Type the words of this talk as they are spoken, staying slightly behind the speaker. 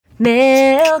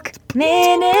Milk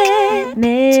Minute,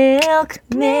 Milk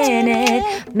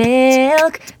Minute,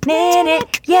 Milk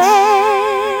Minute,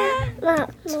 yeah! Milk.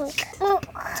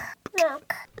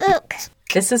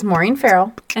 This is Maureen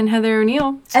Farrell and Heather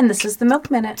O'Neill, and this is the Milk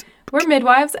Minute. We're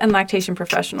midwives and lactation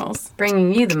professionals,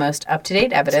 bringing you the most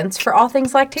up-to-date evidence for all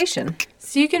things lactation,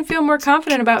 so you can feel more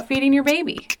confident about feeding your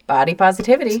baby, body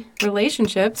positivity,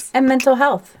 relationships, and mental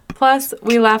health. Plus,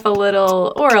 we laugh a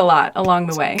little or a lot along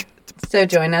the way. So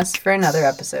join us for another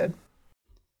episode.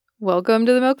 Welcome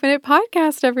to the Milk Minute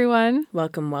podcast, everyone.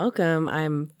 Welcome, welcome.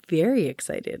 I'm very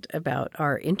excited about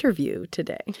our interview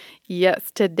today.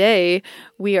 Yes, today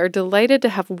we are delighted to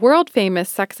have world-famous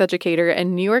sex educator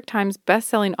and New York Times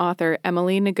bestselling author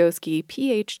Emily Nagoski,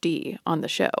 PhD, on the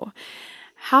show.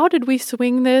 How did we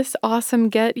swing this awesome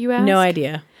get, you ask? No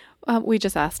idea. We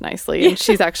just asked nicely, and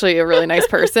she's actually a really nice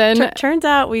person. Turns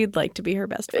out we'd like to be her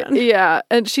best friend. Yeah,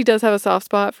 and she does have a soft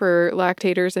spot for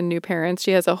lactators and new parents. She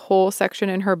has a whole section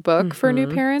in her book for new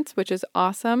parents, which is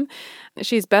awesome.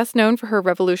 She's best known for her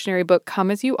revolutionary book, Come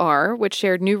As You Are, which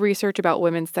shared new research about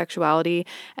women's sexuality,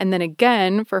 and then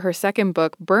again for her second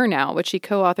book, Burnout, which she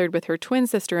co-authored with her twin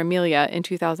sister, Amelia, in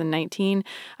 2019,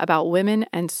 about women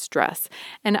and stress.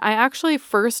 And I actually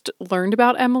first learned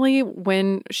about Emily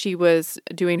when she was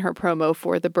doing her promo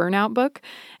for the Burnout book,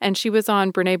 and she was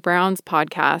on Brene Brown's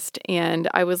podcast, and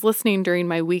I was listening during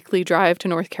my weekly drive to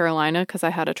North Carolina because I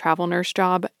had a travel nurse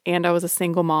job and I was a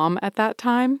single mom at that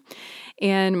time,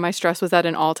 and my stress was at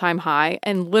an all-time high,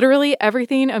 and literally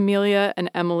everything Amelia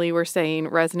and Emily were saying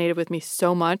resonated with me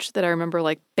so much that I remember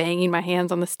like banging my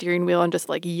hands on the steering wheel and just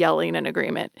like yelling in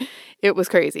agreement. It was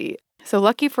crazy. So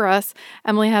lucky for us,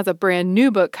 Emily has a brand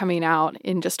new book coming out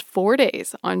in just 4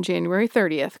 days on January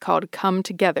 30th called Come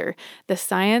Together, The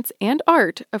Science and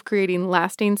Art of Creating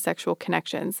Lasting Sexual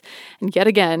Connections. And yet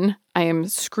again, I am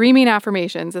screaming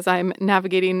affirmations as I'm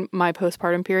navigating my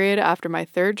postpartum period after my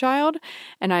third child,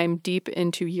 and I'm deep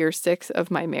into year 6 of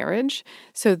my marriage.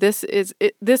 So this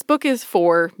book is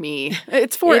for me.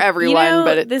 It's for everyone,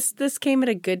 but this came at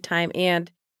a good time,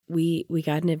 and we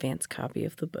got an advance copy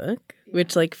of the book,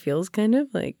 which like feels kind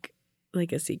of like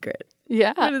a secret.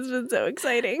 Yeah. But it's been so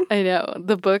exciting. I know.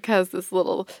 The book has this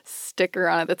little sticker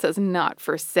on it that says not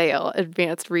for sale,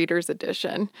 advanced reader's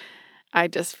edition. I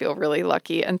just feel really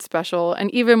lucky and special,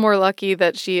 and even more lucky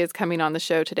that she is coming on the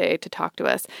show today to talk to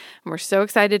us. And we're so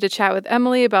excited to chat with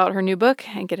Emily about her new book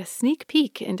and get a sneak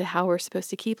peek into how we're supposed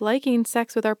to keep liking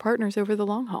sex with our partners over the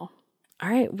long haul. All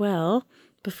right, well,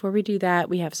 before we do that,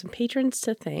 we have some patrons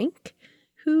to thank.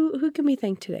 Who can we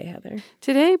thank today, Heather?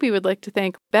 Today, we would like to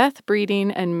thank Beth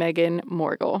Breeding and Megan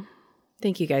Morgul.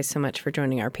 Thank you guys so much for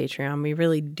joining our Patreon. We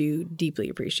really do deeply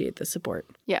appreciate the support.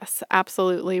 Yes,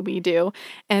 absolutely, we do.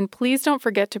 And please don't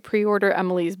forget to pre-order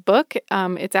Emily's book.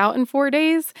 It's out in 4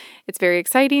 days. It's very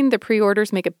exciting. The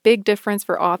pre-orders make a big difference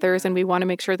for authors, and we want to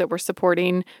make sure that we're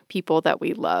supporting people that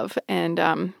we love.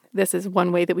 And this is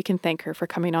one way that we can thank her for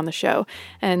coming on the show.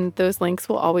 And those links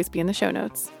will always be in the show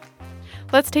notes.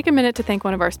 Let's take a minute to thank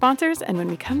one of our sponsors, and when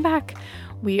we come back,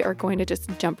 we are going to just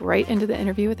jump right into the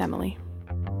interview with Emily.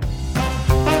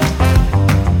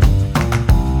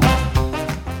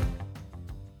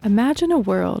 Imagine a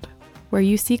world where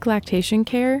you seek lactation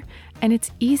care and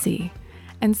it's easy,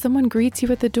 and someone greets you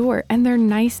at the door and they're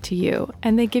nice to you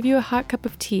and they give you a hot cup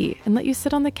of tea and let you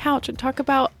sit on the couch and talk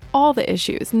about all the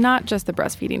issues, not just the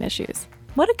breastfeeding issues.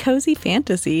 What a cozy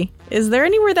fantasy. Is there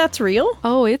anywhere that's real?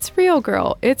 Oh, it's real,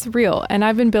 girl. It's real, and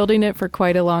I've been building it for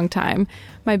quite a long time.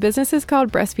 My business is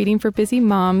called Breastfeeding for Busy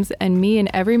Moms, and me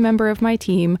and every member of my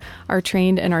team are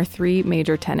trained in our 3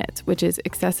 major tenets, which is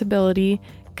accessibility,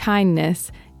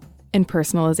 kindness, and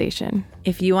personalization.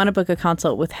 If you want to book a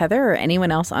consult with Heather or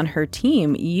anyone else on her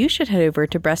team, you should head over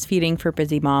to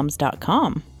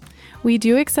breastfeedingforbusymoms.com. We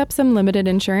do accept some limited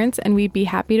insurance, and we'd be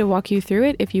happy to walk you through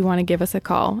it if you want to give us a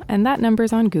call, and that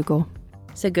number's on Google.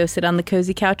 So go sit on the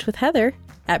cozy couch with Heather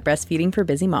at Breastfeeding for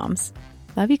Busy Moms.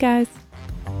 Love you guys.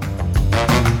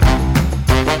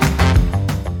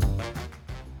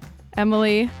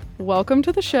 Emily, welcome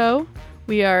to the show.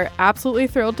 We are absolutely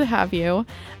thrilled to have you.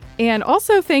 And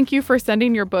also thank you for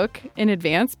sending your book in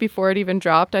advance before it even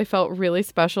dropped. I felt really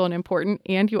special and important,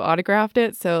 and you autographed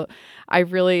it. So I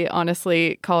really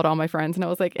honestly called all my friends and I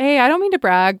was like, hey, I don't mean to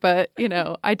brag, but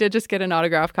I did just get an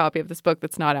autographed copy of this book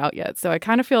that's not out yet. So I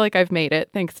kind of feel like I've made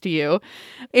it thanks to you.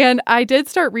 And I did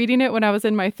start reading it when I was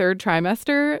in my 3rd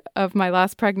trimester of my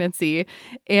last pregnancy.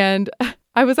 And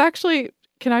I was actually,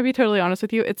 can I be totally honest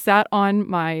with you? It sat on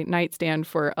my nightstand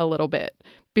for a little bit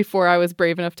before I was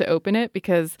brave enough to open it,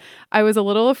 because I was a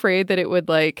little afraid that it would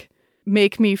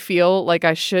make me feel like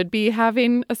I should be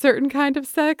having a certain kind of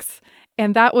sex.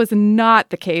 And that was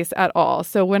not the case at all.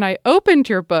 So when I opened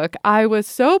your book, I was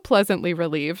so pleasantly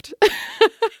relieved.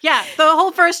 Yeah, the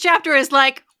whole first chapter is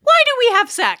like, why do we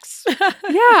have sex?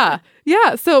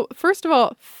 Yeah. So first of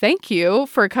all, thank you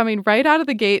for coming right out of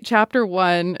the gate, chapter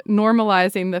 1,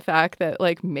 normalizing the fact that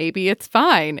like maybe it's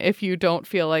fine if you don't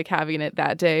feel like having it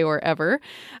that day or ever.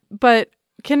 But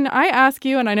can I ask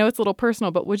you, and I know it's a little personal,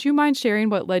 but would you mind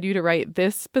sharing what led you to write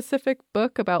this specific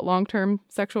book about long-term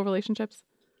sexual relationships?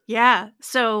 Yeah.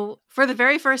 So for the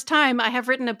very first time, I have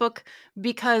written a book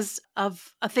because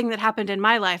of a thing that happened in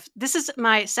my life. This is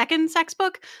my second sex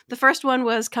book. The first one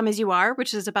was Come As You Are,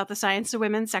 which is about the science of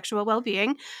women's sexual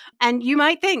well-being. And you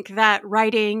might think that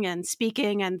writing and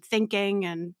speaking and thinking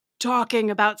and talking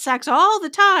about sex all the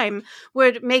time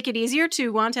would make it easier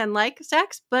to want and like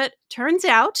sex. But turns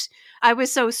out I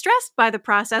was so stressed by the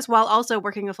process while also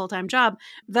working a full-time job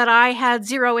that I had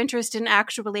zero interest in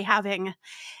actually having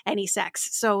any sex.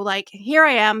 So like here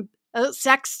I am, a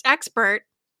sex expert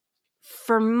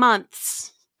for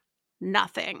months,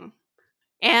 nothing.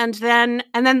 And then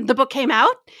the book came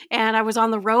out and I was on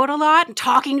the road a lot and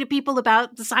talking to people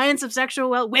about the science of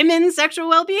women's sexual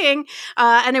well-being.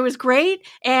 And it was great.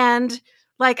 And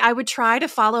like, I would try to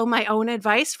follow my own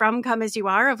advice from Come As You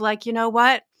Are of like, you know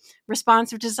what?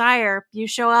 Responsive desire. You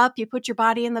show up, you put your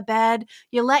body in the bed,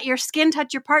 you let your skin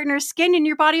touch your partner's skin and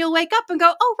your body will wake up and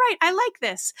go, oh, right, I like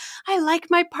this. I like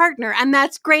my partner. And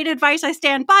that's great advice. I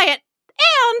stand by it.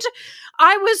 And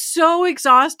I was so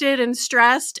exhausted and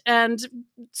stressed and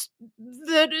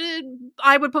that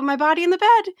I would put my body in the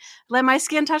bed, let my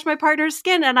skin touch my partner's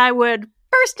skin, and I would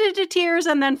burst into tears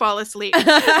and then fall asleep.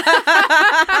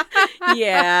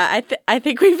 Yeah, I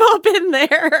think we've all been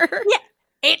there. Yeah,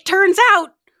 it turns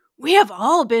out we have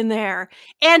all been there.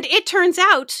 And it turns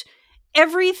out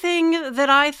everything that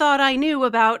I thought I knew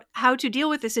about how to deal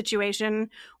with the situation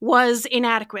was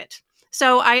inadequate.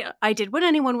 So I did what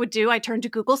anyone would do. I turned to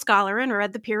Google Scholar and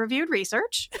read the peer-reviewed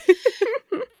research.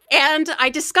 And I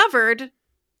discovered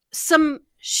some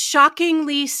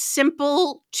shockingly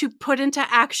simple to put into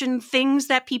action things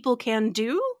that people can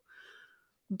do.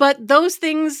 But those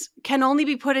things can only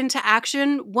be put into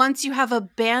action once you have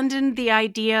abandoned the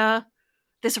idea,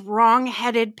 this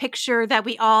wrong-headed picture that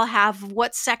we all have of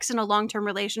what sex in a long-term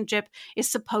relationship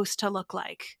is supposed to look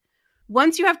like.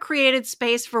 Once you have created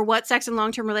space for what sex in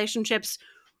long-term relationships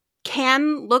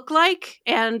can look like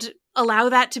and allow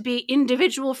that to be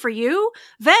individual for you,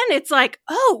 then it's like,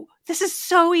 oh, this is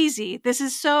so easy. This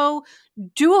is so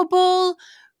doable.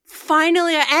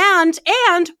 Finally, and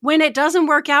when it doesn't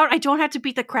work out, I don't have to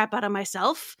beat the crap out of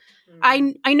myself.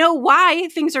 I know why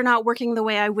things are not working the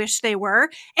way I wish they were.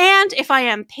 And if I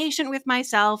am patient with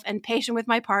myself and patient with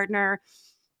my partner,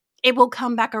 it will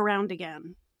come back around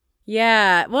again.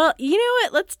 Yeah. Well, you know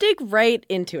what? Let's dig right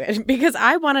into it because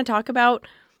I want to talk about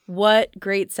what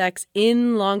great sex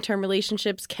in long-term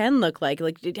relationships can look like.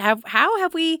 Like, how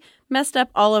have we messed up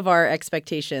all of our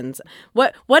expectations?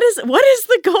 What is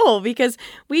the goal? Because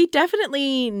we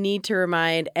definitely need to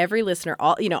remind every listener,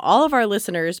 all of our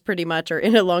listeners pretty much are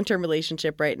in a long-term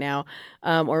relationship right now,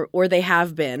 or they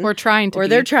have been, Or trying to or be.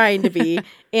 they're trying to be.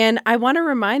 And I want to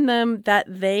remind them that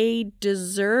they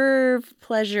deserve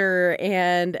pleasure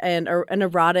and an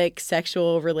erotic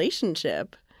sexual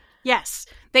relationship. Yes,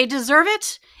 they deserve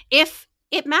it if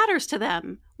it matters to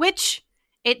them, which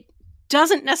it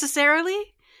doesn't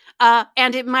necessarily.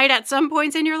 And it might at some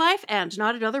points in your life and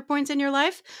not at other points in your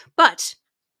life. But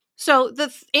so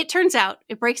it turns out,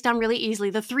 it breaks down really easily,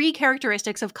 the 3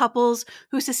 characteristics of couples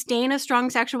who sustain a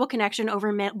strong sexual connection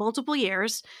over multiple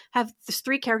years have these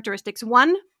 3 characteristics.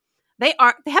 1, they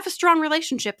have a strong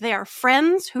relationship. They are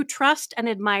friends who trust and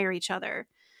admire each other.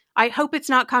 I hope it's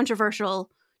not controversial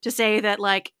to say that,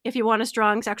 like, if you want a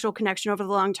strong sexual connection over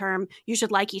the long term, you should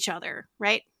like each other,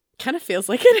 right? Kind of feels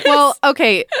like it is. Well,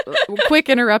 okay, quick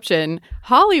interruption.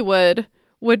 Hollywood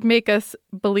would make us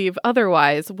believe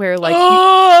otherwise, where like...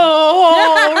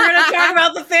 we're going to talk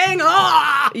about the thing.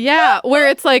 Oh! Yeah, where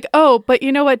it's like, oh, but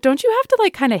you know what? Don't you have to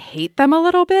like kind of hate them a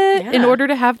little bit in order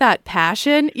to have that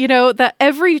passion? You know, that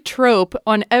every trope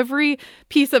on every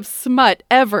piece of smut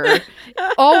ever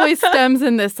always stems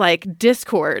in this like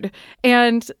discord.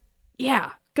 And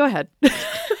yeah, go ahead.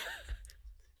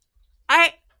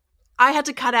 I had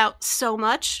to cut out so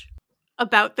much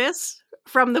about this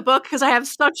from the book because I have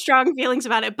such strong feelings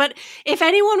about it. But if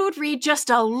anyone would read just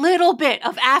a little bit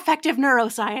of affective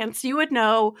neuroscience, you would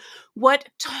know what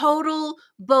total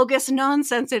bogus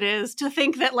nonsense it is to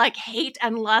think that like hate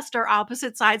and lust are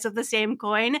opposite sides of the same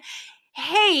coin.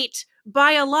 Hate,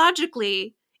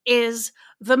 biologically, is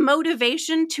the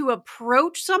motivation to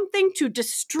approach something to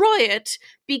destroy it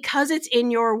because it's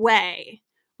in your way.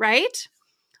 right?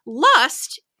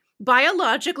 Lust,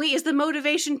 biologically, is the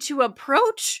motivation to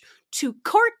approach, to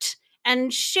court,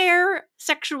 and share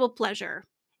sexual pleasure.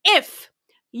 If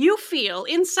you feel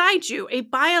inside you a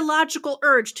biological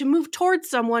urge to move towards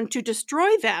someone to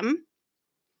destroy them,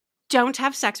 don't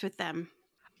have sex with them.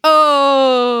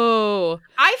 Oh,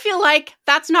 I feel like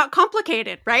that's not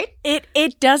complicated, right?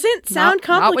 It doesn't sound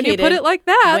complicated. Not when you put it like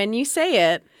that. When you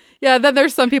say it. Yeah, then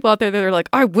there's some people out there that are like,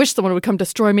 I wish someone would come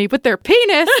destroy me with their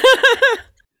penis.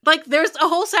 Like, there's a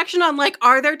whole section on, like,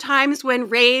 are there times when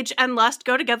rage and lust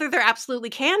go together? There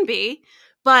absolutely can be,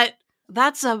 but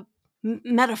that's a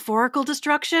metaphorical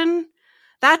destruction.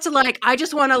 That's like, I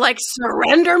just want to, like,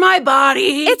 surrender my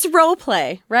body. It's role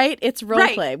play, right? It's role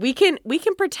Right. play. We can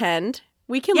pretend.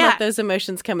 We can Yeah. let those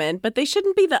emotions come in, but they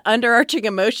shouldn't be the underarching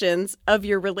emotions of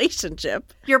your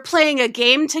relationship. You're playing a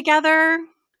game together.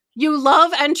 You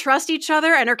love and trust each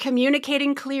other and are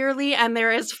communicating clearly, and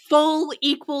there is full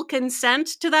equal consent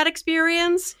to that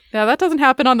experience. Yeah, that doesn't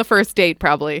happen on the first date,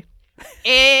 probably.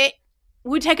 It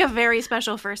would take a very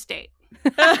special first date.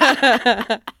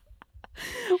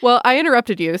 Well, I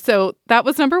interrupted you. So that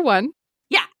was number 1.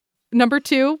 Yeah. Number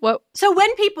 2, what? So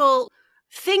when people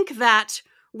think that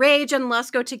rage and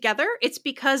lust go together, it's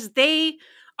because they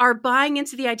are buying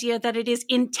into the idea that it is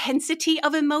intensity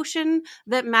of emotion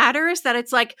that matters, that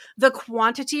it's like the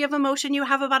quantity of emotion you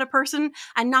have about a person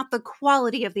and not the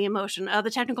quality of the emotion. The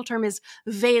technical term is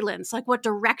valence. Like, what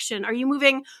direction? Are you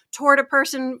moving toward a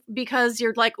person because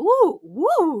you're like,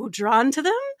 ooh, drawn to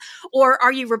them? Or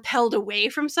are you repelled away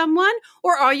from someone?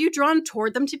 Or are you drawn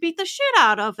toward them to beat the shit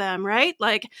out of them, right?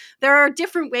 Like, there are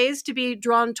different ways to be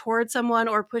drawn toward someone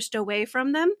or pushed away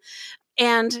from them.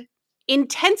 And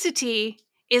intensity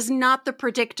is not the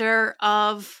predictor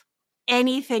of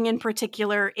anything in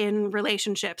particular in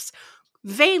relationships.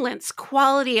 Valence,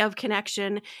 quality of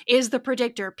connection, is the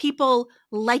predictor. People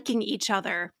liking each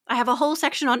other. I have a whole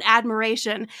section on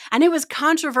admiration, and it was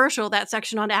controversial, that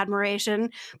section on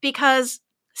admiration, because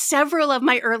several of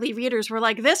my early readers were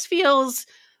like, this feels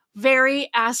very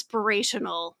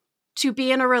aspirational to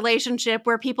be in a relationship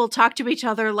where people talk to each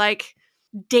other like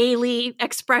daily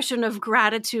expression of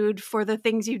gratitude for the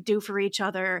things you do for each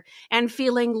other and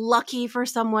feeling lucky for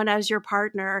someone as your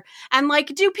partner. And like,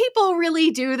 do people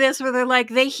really do this where they're like,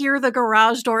 they hear the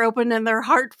garage door open and their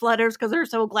heart flutters because they're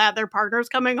so glad their partner's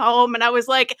coming home? And I was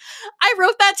like, I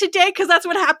wrote that today because that's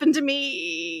what happened to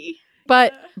me.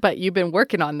 But you've been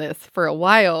working on this for a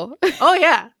while. Oh,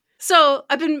 yeah. So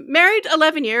I've been married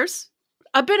 11 years.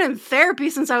 I've been in therapy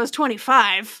since I was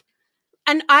 25.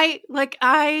 And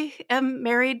I am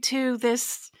married to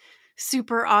this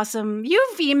super awesome.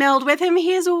 You've emailed with him.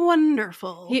 He is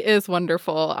wonderful. He is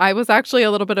wonderful. I was actually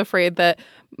a little bit afraid that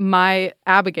my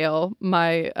Abigail,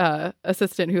 my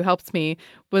assistant who helps me,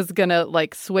 was going to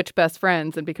like switch best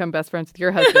friends and become best friends with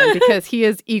your husband because he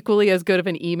is equally as good of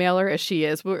an emailer as she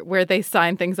is, where they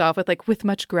sign things off with like, with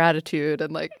much gratitude,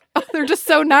 and like, oh, they're just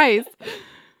so nice.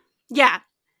 Yeah.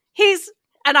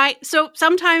 So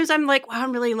sometimes I'm like, wow,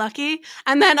 I'm really lucky.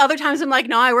 And then other times I'm like,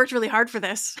 no, I worked really hard for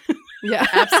this. Yeah,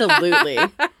 Absolutely.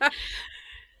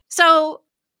 So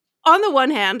on the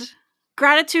one hand,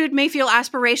 gratitude may feel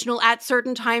aspirational at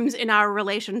certain times in our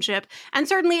relationship. And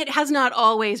certainly it has not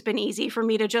always been easy for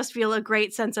me to just feel a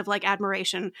great sense of like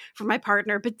admiration for my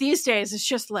partner. But these days it's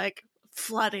just like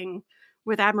flooding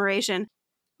with admiration.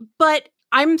 But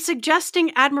I'm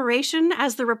suggesting admiration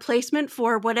as the replacement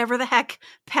for whatever the heck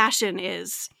passion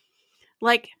is.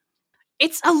 Like,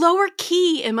 it's a lower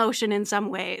key emotion in some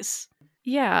ways.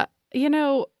 Yeah. You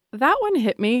know, that one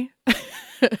hit me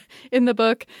in the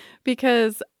book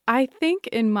because I think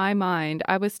in my mind,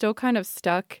 I was still kind of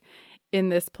stuck in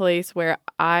this place where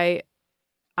I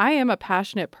am a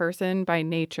passionate person by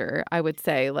nature, I would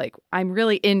say. Like, I'm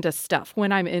really into stuff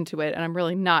when I'm into it, and I'm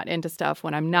really not into stuff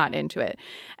when I'm not into it.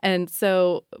 And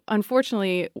so,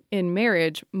 unfortunately, in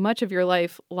marriage, much of your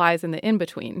life lies in the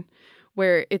in-between,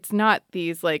 where it's not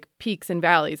these, like, peaks and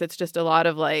valleys. It's just a lot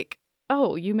of, like,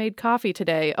 oh, you made coffee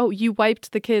today. Oh, you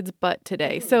wiped the kid's butt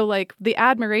today. So, like, the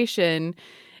admiration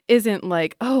isn't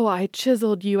like, oh, I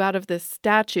chiseled you out of this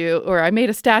statue, or I made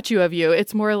a statue of you.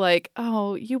 It's more like,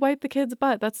 oh, you wiped the kid's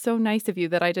butt. That's so nice of you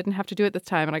that I didn't have to do it this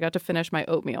time and I got to finish my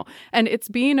oatmeal. And it's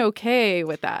being okay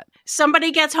with that.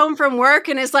 Somebody gets home from work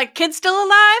and is like, kid's still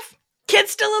alive?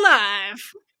 Kid's still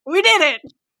alive. We did it.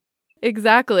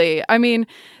 Exactly. I mean,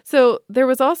 so there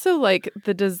was also like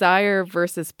the desire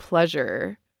versus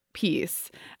pleasure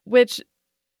piece, which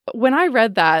when I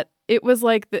read that, it was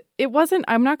like, it wasn't,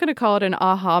 I'm not going to call it an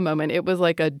aha moment. It was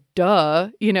like a duh,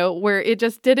 you know, where it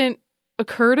just didn't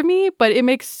occur to me, but it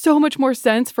makes so much more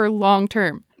sense for long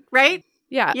term. Right?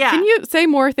 Yeah. Yeah. Can you say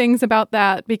more things about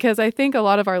that? Because I think a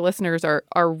lot of our listeners are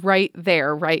right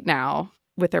there right now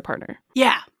with their partner.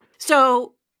 Yeah.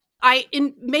 So I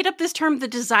made up this term, the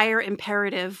desire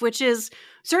imperative, which is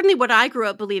certainly what I grew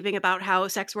up believing about how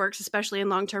sex works, especially in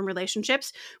long-term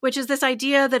relationships, which is this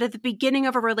idea that at the beginning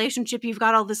of a relationship, you've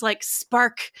got all this like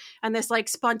spark and this like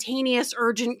spontaneous,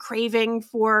 urgent craving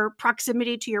for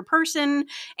proximity to your person.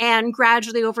 And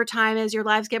gradually over time, as your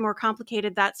lives get more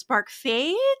complicated, that spark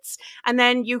fades. And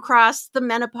then you cross the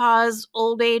menopause,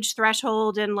 old age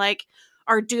threshold and like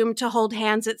are doomed to hold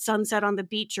hands at sunset on the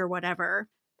beach or whatever.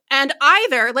 And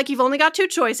either, like, you've only got two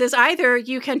choices. Either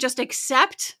you can just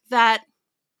accept that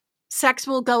sex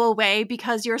will go away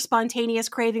because your spontaneous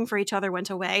craving for each other went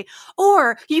away,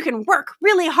 or you can work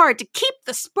really hard to keep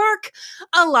the spark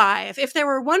alive. If there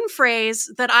were one phrase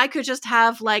that I could just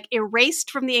have, like,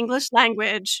 erased from the English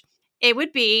language, it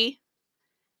would be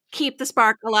keep the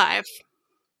spark alive.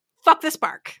 Fuck the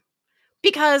spark.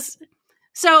 Because,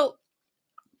 so,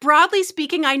 broadly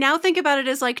speaking, I now think about it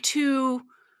as, like, two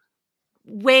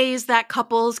ways that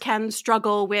couples can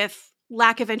struggle with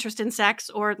lack of interest in sex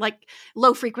or like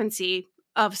low frequency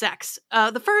of sex.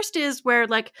 The first is where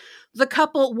like the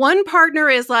couple, one partner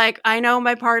is like, I know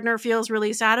my partner feels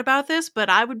really sad about this, but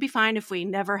I would be fine if we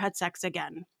never had sex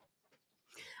again.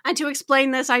 And to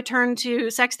explain this, I turn to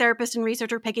sex therapist and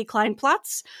researcher Peggy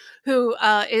Klein-Plotz, who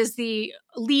is the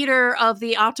leader of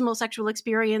the Optimal Sexual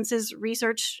Experiences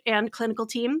research and clinical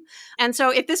team. And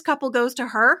so if this couple goes to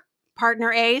her,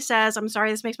 partner A says, I'm sorry,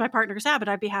 this makes my partner sad, but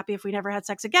I'd be happy if we never had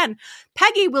sex again.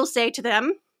 Peggy will say to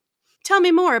them, tell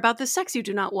me more about the sex you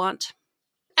do not want.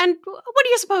 And what do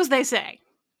you suppose they say?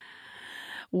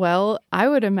 Well, I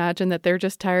would imagine that they're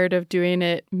just tired of doing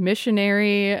it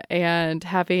missionary and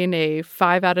having a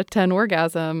 5 out of 10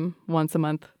 orgasm once a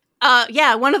month.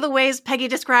 Yeah, one of the ways Peggy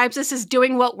describes this is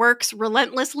doing what works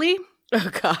relentlessly.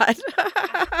 Oh, God.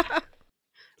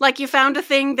 Like you found a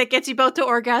thing that gets you both to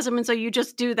orgasm, and so you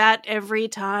just do that every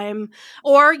time.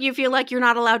 Or you feel like you're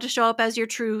not allowed to show up as your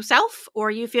true self, or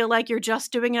you feel like you're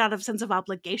just doing it out of a sense of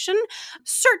obligation.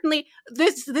 Certainly,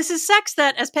 this is sex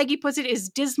that, as Peggy puts it, is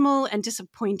dismal and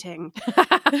disappointing.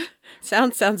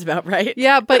 Sounds about right.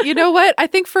 Yeah, but you know what? I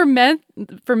think for men,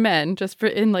 just for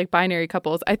in like binary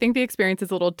couples, I think the experience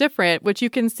is a little different, which you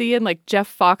can see in like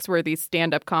Jeff Foxworthy's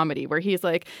stand-up comedy, where he's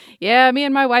like, yeah, me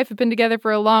and my wife have been together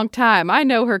for a long time. I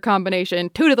know her combination,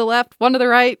 2 to the left, 1 to the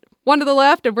right, 1 to the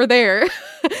left, and we're there.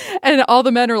 And all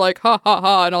the men are like, ha, ha,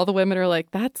 ha. And all the women are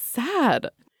like, that's sad.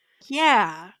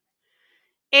 Yeah.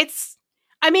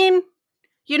 I mean,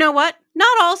 you know what?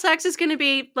 Not all sex is going to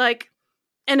be like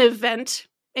an event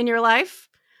in your life.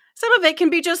 Some of it can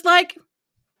be just like,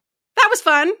 that was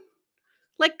fun.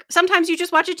 Like sometimes you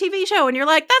just watch a TV show and you're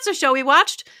like, that's a show we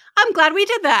watched. I'm glad we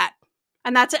did that.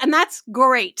 And that's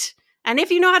great. And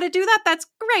if you know how to do that, that's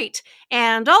great.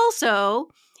 And also,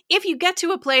 if you get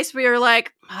to a place where you're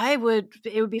like, it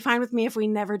would be fine with me if we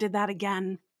never did that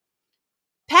again.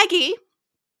 Peggy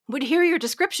would hear your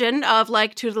description of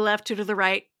like 2 to the left, 2 to the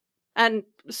right, and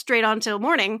straight on till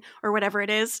morning or whatever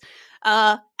it is.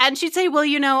 And she'd say, well,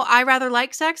 you know, I rather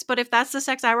like sex, but if that's the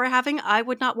sex I were having, I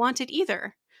would not want it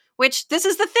either. Which this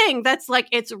is the thing that's like,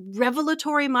 it's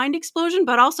revelatory mind explosion,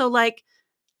 but also like,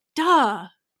 duh.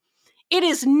 It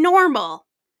is normal.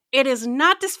 It is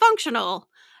not dysfunctional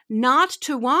not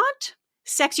to want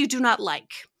sex you do not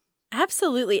like.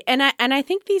 Absolutely. And I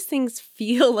think these things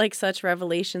feel like such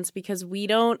revelations because we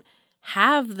don't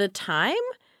have the time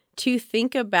to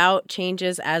think about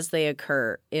changes as they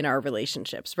occur in our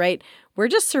relationships, right? We're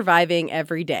just surviving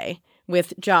every day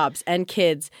with jobs and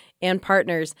kids and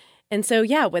partners. And so,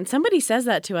 yeah, when somebody says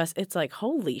that to us, it's like,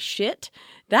 holy shit,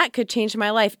 that could change my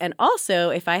life. And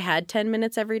also, if I had 10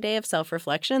 minutes every day of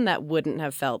self-reflection, that wouldn't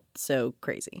have felt so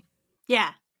crazy.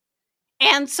 Yeah.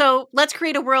 And so let's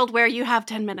create a world where you have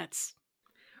 10 minutes.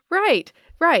 Right.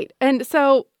 And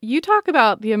so you talk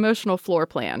about the emotional floor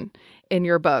plan in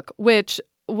your book, which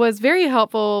was very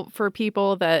helpful for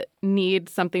people that need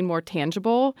something more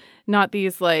tangible, not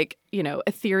these like,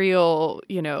 ethereal,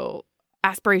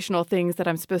 aspirational things that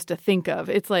I'm supposed to think of.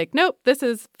 It's like, nope, this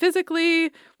is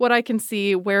physically what I can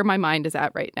see where my mind is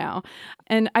at right now.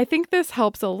 And I think this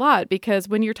helps a lot because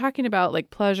when you're talking about like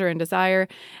pleasure and desire,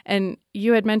 and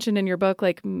you had mentioned in your book,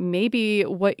 like maybe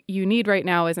what you need right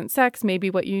now isn't sex. Maybe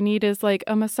what you need is like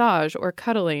a massage or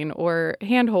cuddling or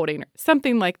hand holding or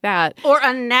something like that. Or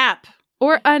a nap.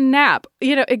 Or a nap,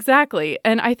 exactly.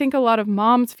 And I think a lot of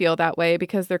moms feel that way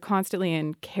because they're constantly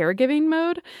in caregiving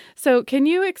mode. So can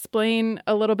you explain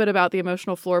a little bit about the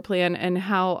emotional floor plan and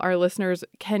how our listeners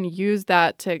can use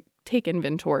that to take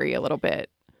inventory a little bit?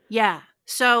 Yeah.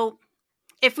 So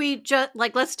if we just,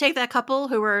 like, let's take that couple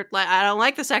who were like, I don't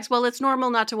like the sex. Well, it's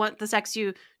normal not to want the sex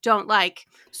you don't like.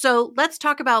 So let's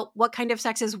talk about what kind of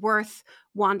sex is worth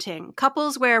wanting.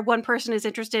 Couples where one person is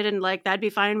interested in, like, that'd be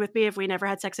fine with me if we never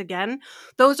had sex again.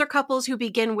 Those are couples who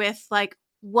begin with, like,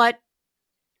 what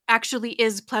actually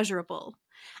is pleasurable.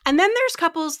 And then there's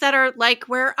couples that are like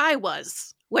where I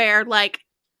was, where, like,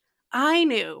 I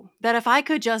knew that if I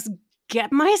could just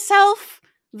get myself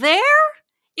there,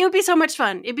 it would be so much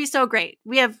fun. It'd be so great.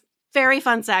 We have very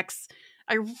fun sex.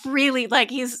 I really like,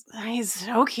 he's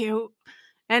so cute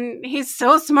and he's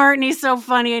so smart and he's so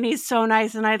funny and he's so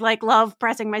nice. And I like love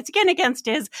pressing my skin against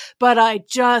his, but I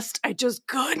just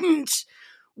couldn't.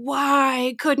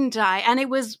 Why couldn't I? And it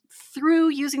was through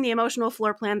using the emotional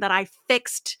floor plan that I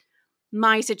fixed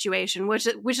my situation, which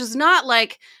is not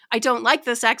like I don't like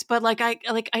the sex, but like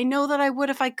I know that I would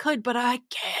if I could, but I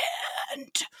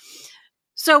can't.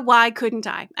 So why couldn't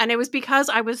I? And it was because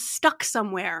I was stuck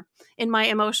somewhere in my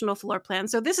emotional floor plan.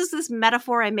 So this is this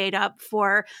metaphor I made up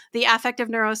for the affective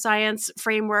neuroscience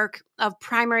framework of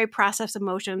primary process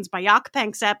emotions by Jaak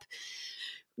Panksepp.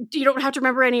 You don't have to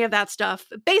remember any of that stuff.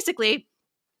 Basically,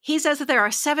 he says that there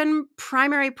are 7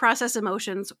 primary process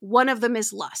emotions. One of them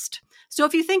is lust. So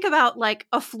if you think about like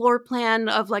a floor plan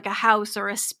of like a house or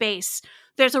a space,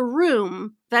 there's a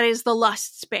room that is the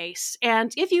lust space.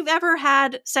 And if you've ever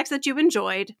had sex that you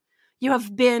enjoyed, you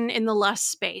have been in the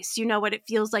lust space. You know what it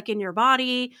feels like in your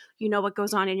body. You know what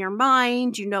goes on in your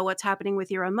mind. You know what's happening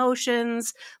with your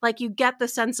emotions. Like you get the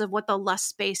sense of what the lust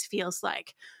space feels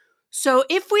like. So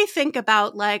if we think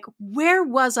about like, where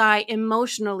was I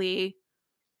emotionally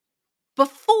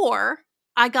before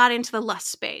I got into the lust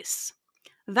space?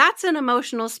 That's an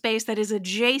emotional space that is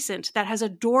adjacent, that has a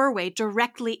doorway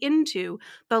directly into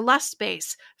the lust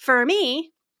space. For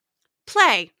me,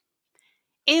 play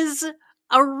is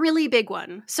a really big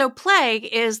one. So play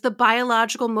is the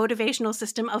biological motivational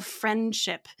system of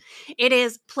friendship.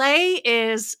 Play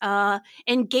is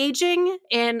engaging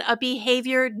in a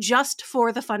behavior just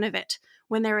for the fun of it,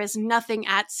 when there is nothing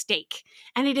at stake.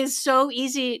 And it is so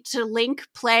easy to link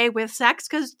play with sex,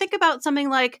 because think about something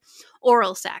like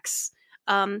oral sex.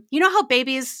 You know how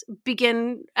babies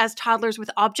begin as toddlers with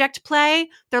object play?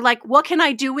 They're like, what can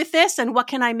I do with this? And what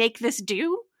can I make this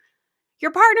do?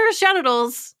 Your partner's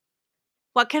genitals.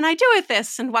 What can I do with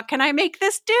this? And what can I make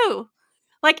this do?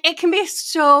 Like, it can be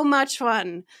so much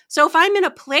fun. So if I'm in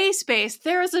a play space,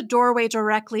 there is a doorway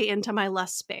directly into my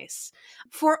lust space.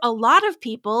 For a lot of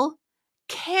people,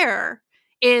 care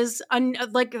is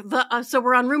so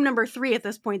we're on room number 3 at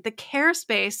this point. The care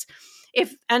space,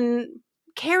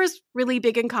 care is really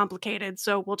big and complicated,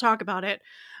 so we'll talk about it.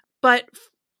 But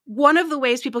one of the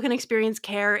ways people can experience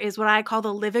care is what I call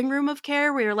the living room of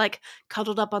care, where you're like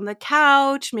cuddled up on the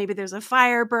couch. Maybe there's a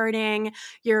fire burning.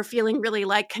 You're feeling really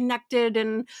like connected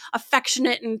and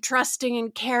affectionate and trusting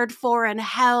and cared for and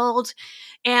held.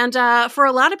 And for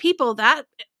a lot of people, that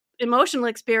emotional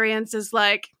experience is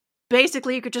like,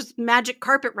 basically you could just magic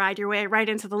carpet ride your way right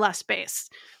into the lust space.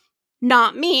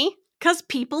 Not me, because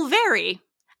people vary.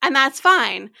 And that's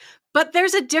fine. But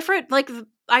there's a different, like,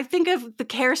 I think of the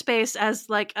care space as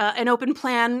like an open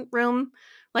plan room,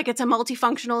 like it's a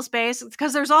multifunctional space,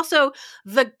 because there's also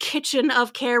the kitchen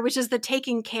of care, which is the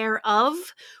taking care of,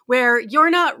 where you're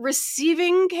not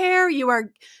receiving care, you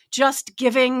are just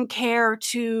giving care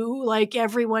to like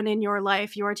everyone in your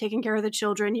life. You are taking care of the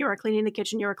children, you are cleaning the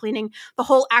kitchen, you are cleaning the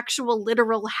whole actual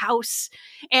literal house.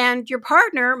 And your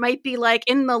partner might be like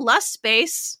in the lust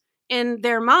space in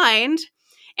their mind.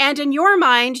 And in your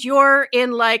mind, you're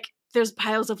in like, there's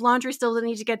piles of laundry still that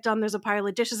need to get done. There's a pile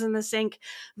of dishes in the sink.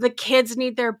 The kids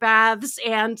need their baths.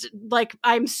 And like,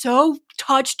 I'm so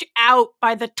touched out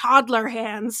by the toddler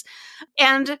hands.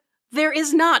 And there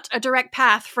is not a direct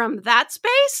path from that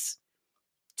space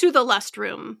to the lust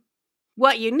room.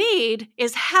 What you need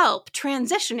is help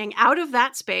transitioning out of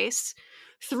that space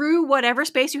through whatever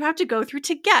space you have to go through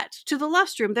to get to the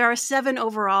lust room. There are 7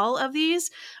 overall of these.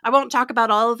 I won't talk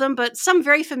about all of them, but some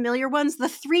very familiar ones. The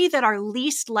 3 that are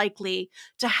least likely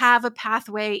to have a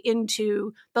pathway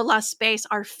into the lust space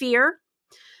are fear,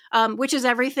 which is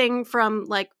everything from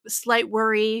like slight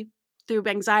worry through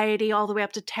anxiety all the way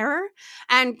up to terror,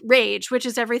 and rage, which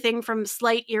is everything from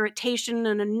slight irritation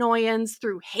and annoyance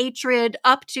through hatred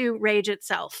up to rage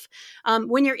itself.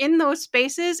 When you're in those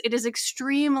spaces, it is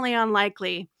extremely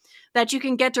unlikely that you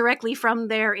can get directly from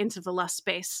there into the lust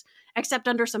space, except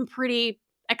under some pretty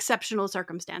exceptional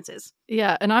circumstances.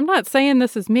 Yeah, and I'm not saying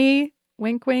this is me,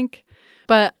 wink, wink,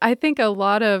 but I think a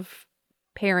lot of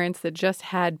parents that just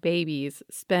had babies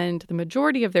spend the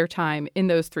majority of their time in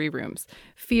those 3 rooms.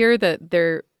 Fear that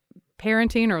their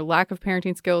parenting or lack of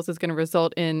parenting skills is going to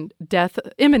result in death,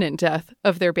 imminent death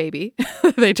of their baby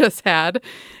they just had.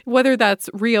 Whether that's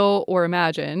real or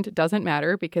imagined, it doesn't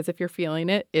matter, because if you're feeling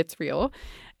it, it's real.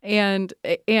 And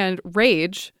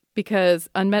rage, because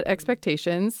unmet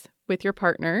expectations with your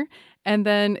partner, and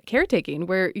then caretaking,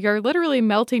 where you're literally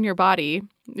melting your body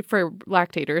for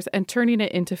lactators and turning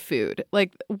it into food.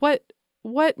 Like,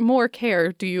 what more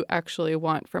care do you actually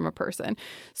want from a person?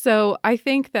 So I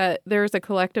think that there's a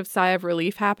collective sigh of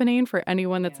relief happening for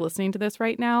anyone that's listening to this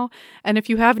right now. And if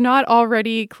you have not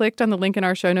already clicked on the link in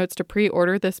our show notes to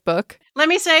pre-order this book. Let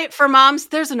me say, for moms,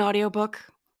 there's an audiobook.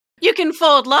 You can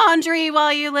fold laundry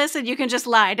while you listen. You can just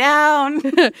lie down.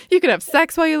 You could have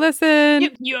sex while you listen.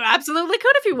 You absolutely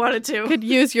could if you wanted to. Could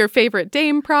use your favorite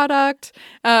Dame product.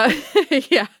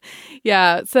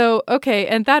 Yeah. So, okay.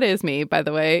 And that is me, by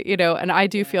the way, and I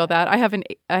do feel that. I have an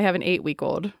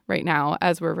 8-week-old right now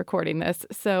as we're recording this.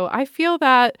 So I feel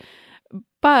that.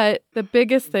 But the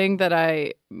biggest thing that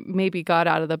I maybe got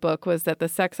out of the book was that the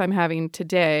sex I'm having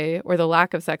today, or the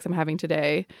lack of sex I'm having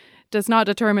today, does not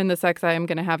determine the sex I am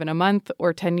going to have in a month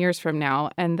or 10 years from now.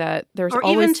 And that there's or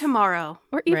always... even tomorrow.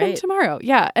 Or even tomorrow.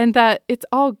 Yeah. And that it's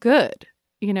all good.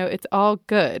 It's all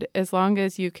good as long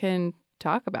as you can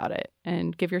talk about it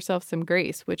and give yourself some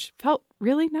grace, which felt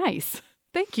really nice.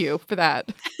 Thank you for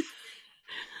that.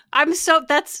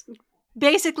 That's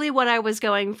basically what I was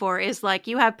going for, is like,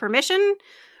 you have permission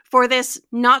for this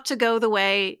not to go the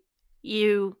way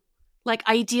you like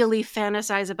ideally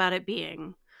fantasize about it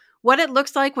being. What it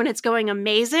looks like when it's going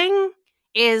amazing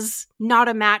is not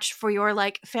a match for your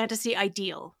like fantasy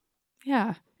ideal.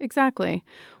 Yeah, exactly.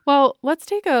 Well, let's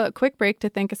take a quick break to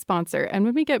thank a sponsor. And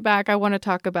when we get back, I want to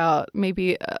talk about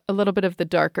maybe a little bit of the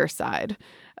darker side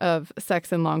of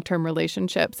sex and long-term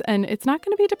relationships. And it's not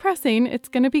going to be depressing. It's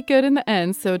going to be good in the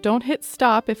end. So don't hit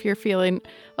stop if you're feeling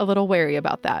a little wary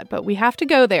about that. But we have to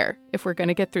go there if we're going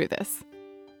to get through this.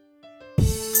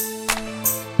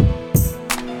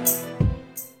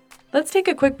 Let's take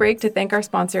a quick break to thank our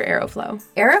sponsor, Aeroflow.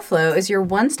 Aeroflow is your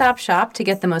one-stop shop to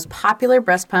get the most popular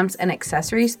breast pumps and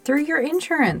accessories through your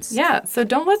insurance. Yeah, so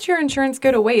don't let your insurance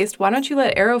go to waste. Why don't you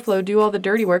let Aeroflow do all the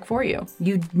dirty work for you?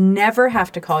 You never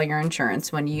have to call your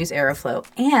insurance when you use Aeroflow,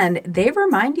 and they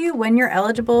remind you when you're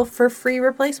eligible for free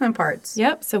replacement parts.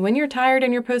 Yep, so when you're tired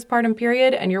in your postpartum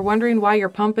period and you're wondering why your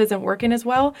pump isn't working as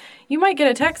well, you might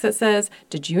get a text that says,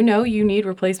 "Did you know you need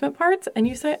replacement parts?" And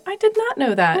you say, "I did not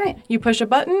know that." Right. You push a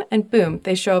button and boom,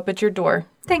 they show up at your door.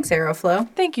 Thanks, Aeroflow.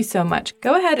 Thank you so much.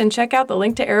 Go ahead and check out the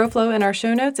link to Aeroflow in our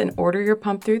show notes and order your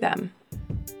pump through them.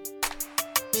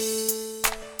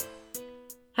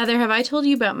 Heather, have I told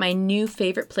you about my new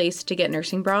favorite place to get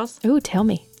nursing bras? Ooh, tell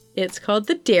me. It's called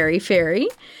the Dairy Fairy.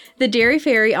 The Dairy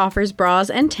Fairy offers bras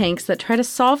and tanks that try to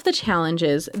solve the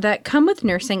challenges that come with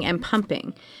nursing and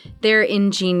pumping. Their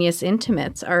ingenious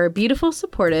intimates are beautiful,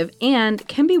 supportive, and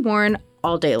can be worn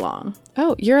all day long.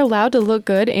 Oh, you're allowed to look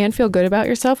good and feel good about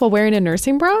yourself while wearing a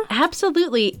nursing bra?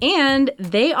 Absolutely. And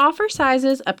they offer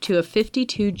sizes up to a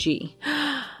 52G.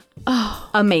 Oh,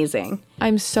 amazing.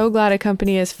 I'm so glad a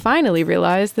company has finally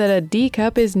realized that a D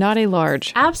cup is not a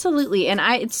large. Absolutely. And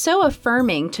it's so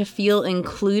affirming to feel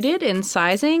included in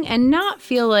sizing and not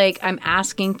feel like I'm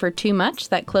asking for too much,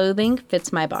 that clothing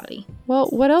fits my body. Well,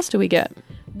 what else do we get?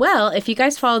 Well, if you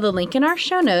guys follow the link in our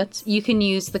show notes, you can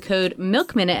use the code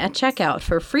MILKMINUTE at checkout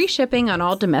for free shipping on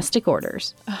all domestic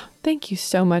orders. Oh, thank you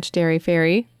so much, Dairy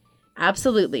Fairy.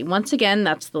 Absolutely. Once again,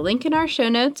 that's the link in our show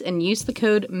notes, and use the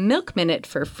code MILKMINUTE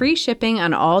for free shipping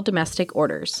on all domestic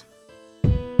orders.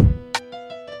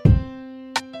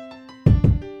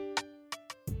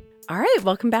 All right,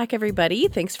 welcome back, everybody.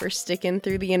 Thanks for sticking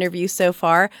through the interview so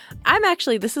far.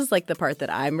 This is like the part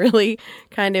that I'm really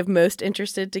kind of most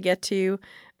interested to get to,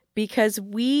 because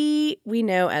we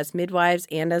know as midwives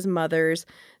and as mothers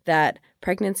that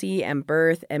pregnancy and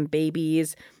birth and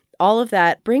babies, all of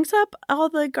that brings up all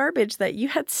the garbage that you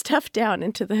had stuffed down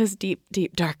into those deep,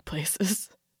 deep, dark places.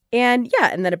 And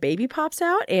then a baby pops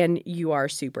out and you are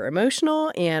super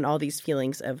emotional, and all these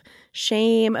feelings of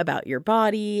shame about your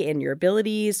body and your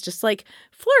abilities just like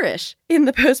flourish in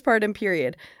the postpartum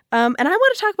period. And I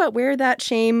want to talk about where that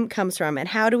shame comes from and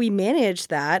how do we manage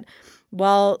that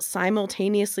while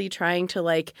simultaneously trying to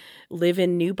like live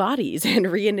in new bodies and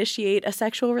reinitiate a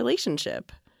sexual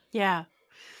relationship. Yeah.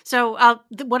 So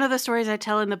one of the stories I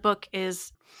tell in the book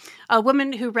is a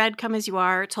woman who read Come As You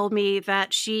Are told me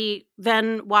that she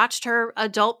then watched her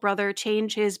adult brother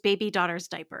change his baby daughter's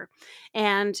diaper.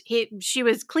 And she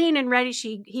was clean and ready.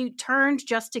 He turned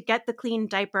just to get the clean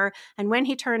diaper. And when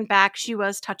he turned back, she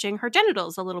was touching her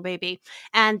genitals, a little baby.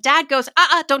 And dad goes,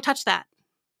 don't touch that.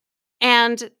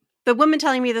 And the woman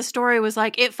telling me the story was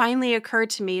like, it finally occurred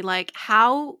to me, like,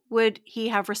 how would he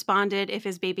have responded if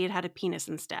his baby had had a penis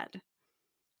instead?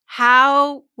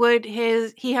 How would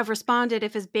he have responded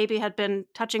if his baby had been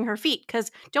touching her feet? Because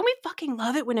don't we fucking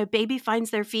love it when a baby finds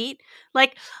their feet?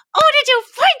 Like, oh, did you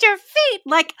find your feet?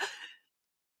 Like,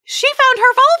 she found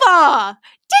her vulva.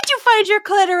 Did you find your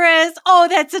clitoris? Oh,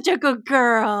 that's such a good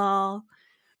girl.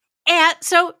 And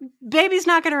so baby's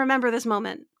not going to remember this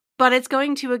moment, but it's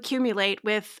going to accumulate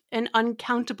with an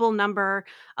uncountable number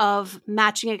of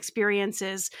matching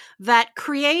experiences that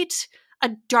create a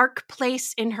dark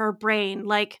place in her brain.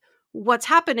 Like, what's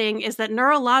happening is that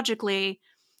neurologically,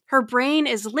 her brain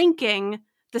is linking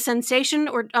the sensation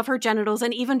of her genitals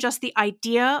and even just the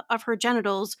idea of her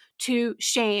genitals to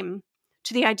shame,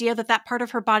 to the idea that that part of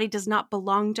her body does not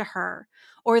belong to her,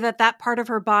 or that that part of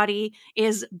her body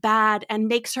is bad and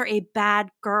makes her a bad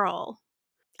girl.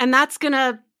 And that's going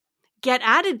to get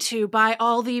added to by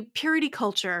all the purity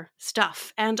culture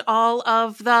stuff and all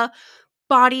of the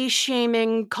body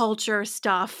shaming culture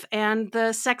stuff and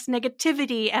the sex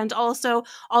negativity and also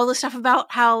all the stuff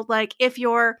about how, like, if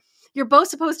you're both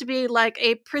supposed to be like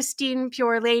a pristine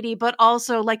pure lady but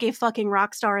also like a fucking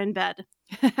rock star in bed.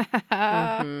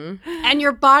 Mhm. And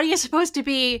your body is supposed to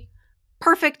be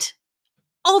perfect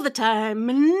all the time,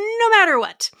 no matter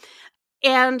what.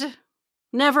 And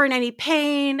never in any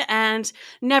pain and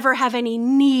never have any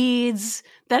needs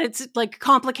that it's like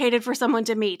complicated for someone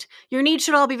to meet. Your needs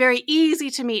should all be very easy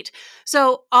to meet.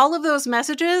 So all of those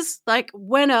messages, like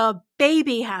when a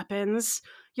baby happens,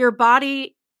 your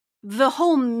body, the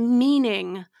whole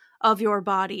meaning of your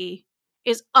body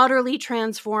is utterly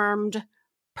transformed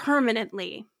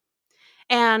permanently.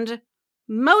 And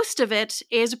most of it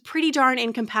is pretty darn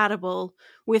incompatible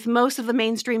with most of the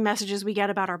mainstream messages we get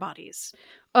about our bodies.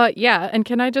 Yeah. And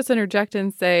can I just interject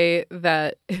and say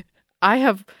that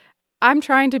I'm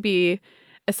trying to be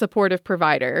a supportive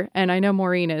provider, and I know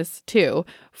Maureen is too,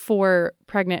 for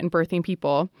pregnant and birthing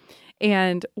people.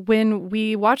 And when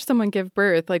we watch someone give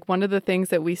birth, like one of the things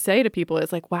that we say to people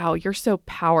is like, wow, you're so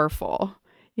powerful.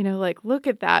 You know, like, look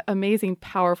at that amazing,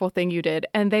 powerful thing you did.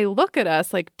 And they look at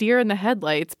us like deer in the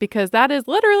headlights because that is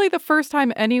literally the first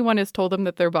time anyone has told them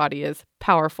that their body is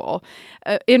powerful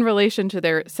in relation to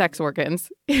their sex organs,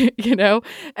 you know,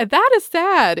 and that is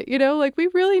sad. You know, like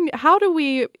how do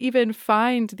we even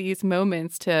find these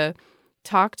moments to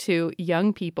talk to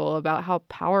young people about how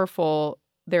powerful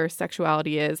their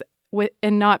sexuality is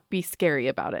and not be scary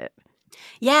about it?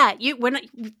 Yeah,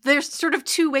 there's sort of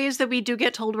two ways that we do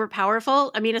get told we're powerful.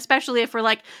 I mean, especially if we're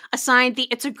like assigned the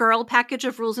 "it's a girl" package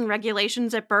of rules and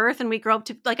regulations at birth, and we grow up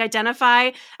to like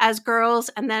identify as girls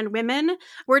and then women.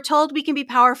 We're told we can be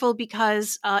powerful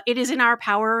because it is in our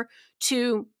power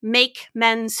to make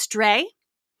men stray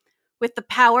with the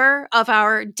power of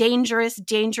our dangerous,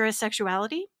 dangerous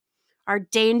sexuality, our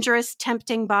dangerous,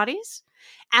 tempting bodies,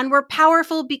 and we're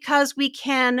powerful because we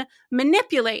can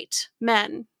manipulate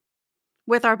men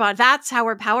with our body. That's how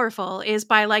we're powerful, is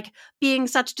by like being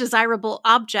such desirable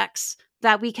objects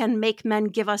that we can make men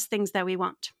give us things that we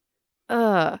want.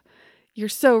 You're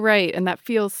so right. And that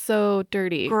feels so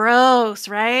dirty. Gross,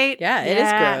 right? Yeah, it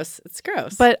is gross. It's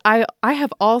gross. But I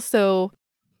have also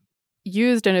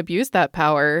used and abused that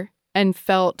power and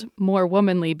felt more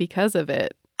womanly because of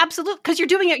it. Absolutely. Because you're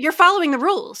doing it, you're following the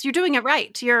rules. You're doing it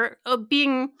right.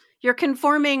 You're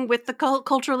conforming with the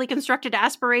culturally constructed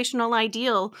aspirational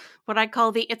ideal, what I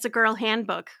call the "it's a girl"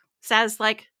 handbook. Says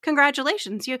like,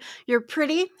 congratulations, you're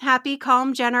pretty, happy,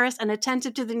 calm, generous, and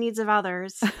attentive to the needs of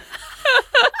others.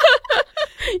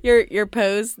 Your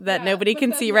pose that nobody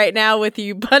can see right now with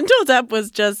you bundled up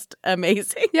was just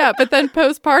amazing. Yeah, but then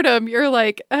postpartum, you're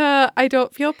like, I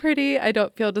don't feel pretty. I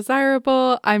don't feel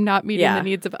desirable. I'm not meeting the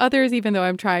needs of others, even though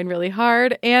I'm trying really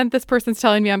hard. And this person's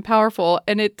telling me I'm powerful,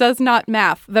 and it does not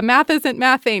math. The math isn't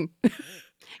mathing.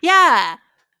 Yeah.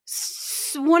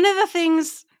 One of the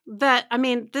things that, I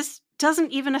mean, this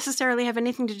doesn't even necessarily have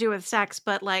anything to do with sex,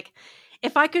 but like,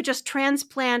 if I could just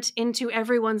transplant into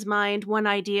everyone's mind one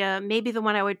idea, maybe the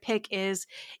one I would pick is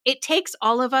it takes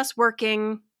all of us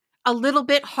working a little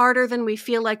bit harder than we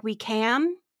feel like we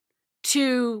can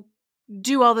to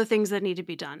do all the things that need to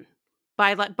be done.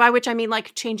 By which I mean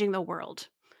like changing the world,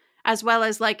 as well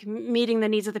as like meeting the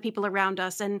needs of the people around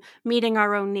us and meeting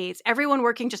our own needs. Everyone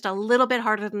working just a little bit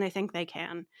harder than they think they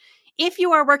can. If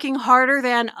you are working harder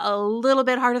than a little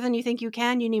bit harder than you think you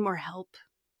can, you need more help.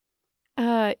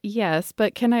 Yes,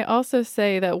 but can I also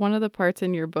say that one of the parts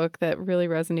in your book that really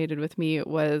resonated with me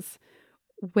was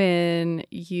when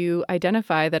you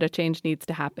identify that a change needs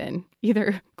to happen,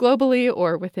 either globally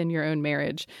or within your own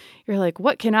marriage. You're like,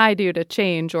 what can I do to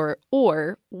change?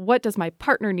 Or what does my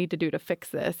partner need to do to fix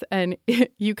this? And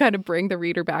you kind of bring the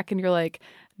reader back and you're like,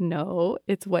 no,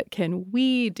 it's what can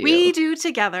we do? We do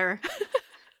together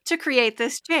to create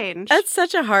this change. That's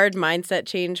such a hard mindset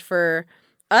change for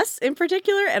us in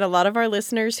particular, and a lot of our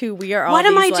listeners who we are all what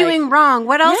am I doing wrong?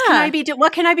 What else can I be doing?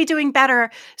 What can I be doing better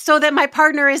so that my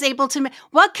partner is able to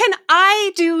what can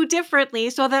I do differently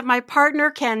so that my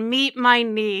partner can meet my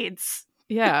needs?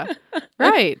 Yeah.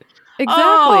 Right. Exactly.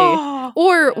 Oh.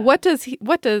 Or what does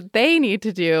they need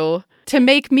to do to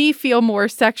make me feel more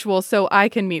sexual so I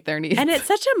can meet their needs? And it's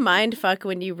such a mind fuck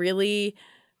when you really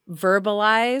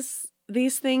verbalize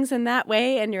these things in that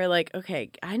way, and you're like, okay,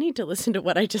 I need to listen to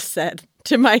what I just said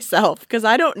to myself because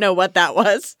I don't know what that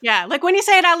was. Yeah, like when you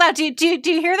say it out loud, do you hear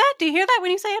that? Do you hear that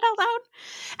when you say it out loud?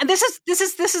 And this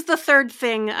is the third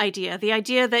thing idea. The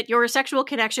idea that your sexual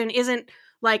connection isn't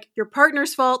like your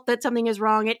partner's fault that something is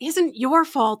wrong. It isn't your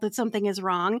fault that something is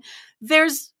wrong.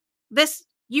 There's this,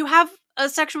 you have a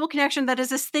sexual connection that is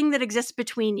this thing that exists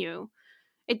between you.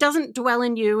 It doesn't dwell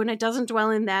in you and it doesn't dwell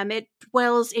in them. It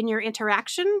dwells in your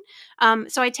interaction.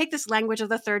 So I take this language of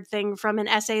the third thing from an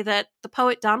essay that the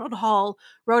poet Donald Hall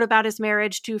wrote about his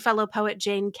marriage to fellow poet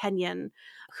Jane Kenyon,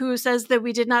 who says that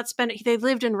they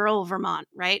lived in rural Vermont,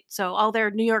 right? So all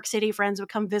their New York City friends would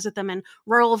come visit them in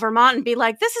rural Vermont and be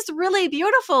like, this is really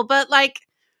beautiful, but like,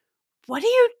 what do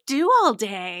you do all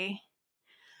day?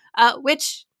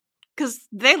 Because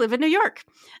they live in New York.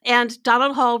 And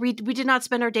Donald Hall, we did not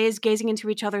spend our days gazing into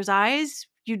each other's eyes.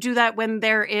 You do that when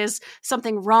there is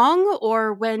something wrong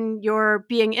or when you're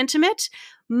being intimate.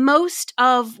 Most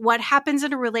of what happens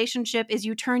in a relationship is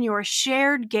you turn your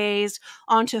shared gaze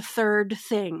onto third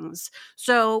things.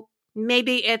 So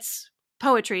maybe it's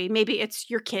poetry, maybe it's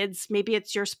your kids, maybe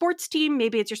it's your sports team,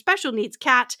 maybe it's your special needs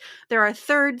cat. There are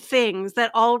third things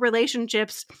that all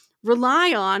relationships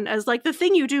rely on as like the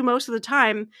thing you do most of the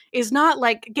time is not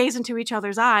like gaze into each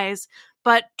other's eyes,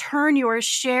 but turn your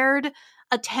shared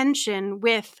attention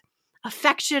with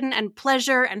affection and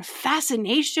pleasure and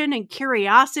fascination and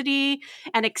curiosity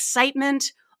and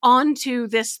excitement onto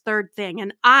this third thing.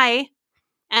 And I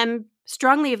am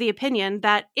strongly of the opinion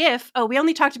that we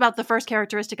only talked about the first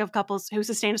characteristic of couples who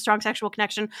sustain a strong sexual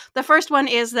connection. The first one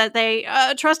is that they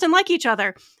trust and like each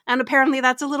other. And apparently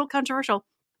that's a little controversial.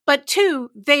 But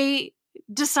 2, they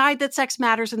decide that sex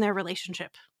matters in their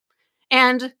relationship.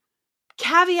 And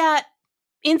caveat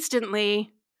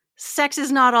instantly, sex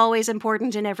is not always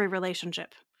important in every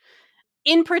relationship.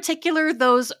 In particular,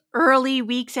 those early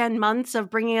weeks and months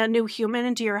of bringing a new human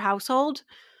into your household,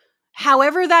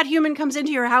 however that human comes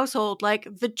into your household, like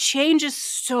the change is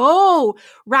so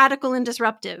radical and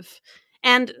disruptive.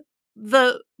 And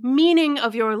the meaning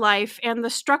of your life and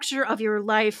the structure of your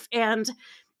life and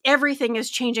everything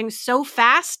is changing so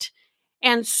fast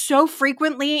and so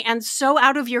frequently and so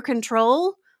out of your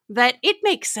control that it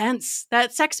makes sense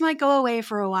that sex might go away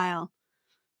for a while.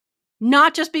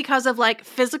 Not just because of like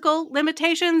physical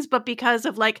limitations, but because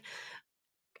of like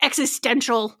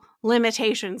existential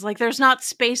limitations. Like there's not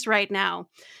space right now.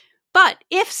 But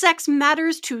if sex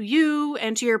matters to you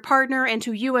and to your partner and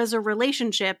to you as a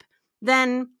relationship,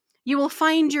 then you will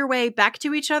find your way back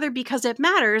to each other because it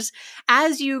matters.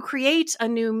 As you create a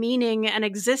new meaning and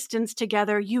existence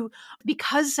together,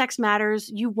 because sex matters,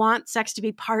 you want sex to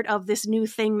be part of this new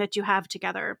thing that you have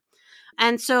together.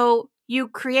 And so you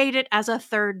create it as a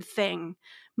third thing.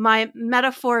 My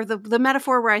metaphor, the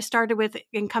metaphor where I started with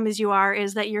in Come As You Are,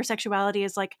 is that your sexuality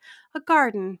is like a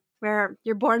garden where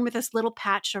you're born with this little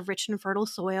patch of rich and fertile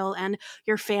soil, and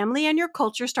your family and your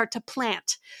culture start to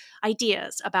plant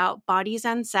ideas about bodies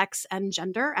and sex and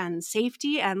gender and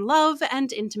safety and love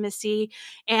and intimacy.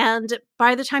 And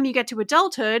by the time you get to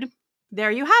adulthood, there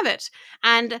you have it.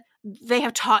 And they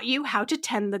have taught you how to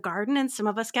tend the garden, and some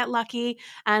of us get lucky,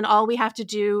 and all we have to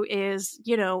do is,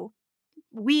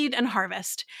 weed and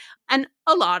harvest. And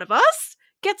a lot of us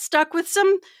get stuck with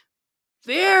some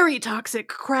very toxic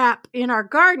crap in our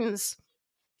gardens.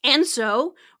 And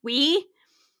so we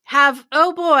have,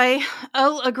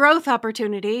 a growth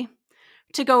opportunity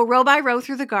to go row by row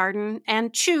through the garden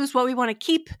and choose what we want to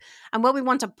keep and what we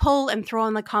want to pull and throw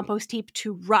in the compost heap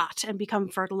to rot and become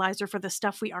fertilizer for the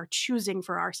stuff we are choosing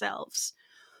for ourselves.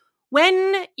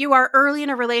 When you are early in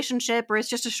a relationship or it's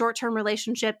just a short-term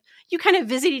relationship, you kind of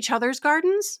visit each other's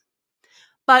gardens.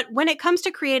 But when it comes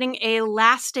to creating a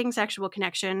lasting sexual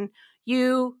connection,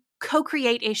 you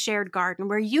co-create a shared garden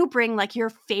where you bring like your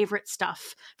favorite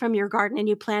stuff from your garden and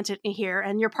you plant it in here,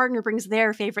 and your partner brings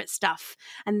their favorite stuff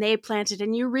and they plant it,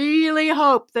 and you really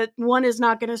hope that one is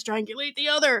not going to strangulate the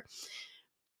other.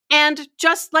 And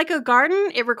just like a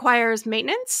garden, it requires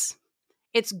maintenance.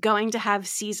 It's going to have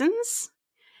seasons,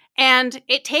 and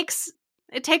it takes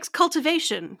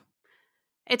cultivation.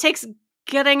 It takes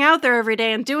getting out there every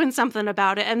day and doing something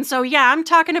about it. And so, yeah, I'm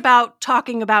talking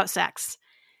about sex.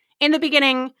 In the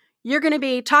beginning, you're going to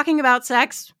be talking about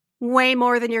sex way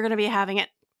more than you're going to be having it,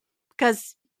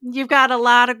 because you've got a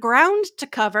lot of ground to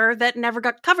cover that never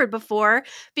got covered before,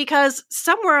 because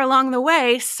somewhere along the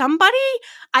way, somebody,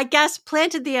 I guess,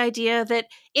 planted the idea that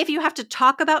if you have to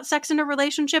talk about sex in a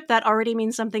relationship, that already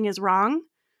means something is wrong.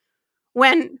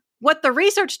 When what the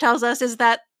research tells us is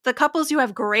that the couples who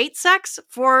have great sex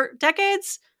for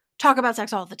decades talk about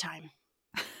sex all the time.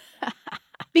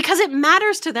 Because it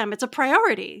matters to them. It's a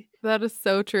priority. That is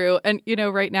so true. And, you know,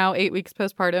 right now, 8 weeks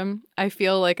postpartum, I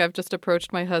feel like I've just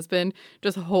approached my husband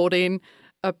just holding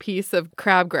a piece of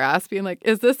crabgrass, being like,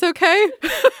 is this okay?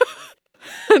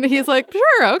 And he's like,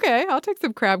 sure, okay, I'll take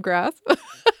some crabgrass.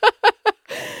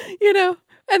 You know,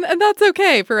 and that's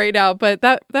okay for right now. But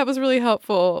that was really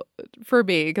helpful for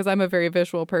me because I'm a very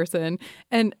visual person.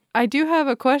 And I do have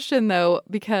a question, though,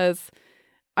 because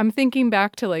I'm thinking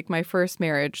back to like my first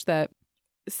marriage, that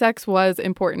sex was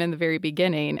important in the very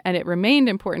beginning and it remained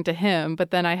important to him.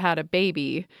 But then I had a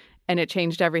baby and it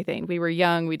changed everything. We were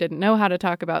young. We didn't know how to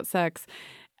talk about sex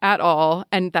at all.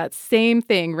 And that same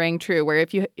thing rang true where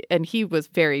and he was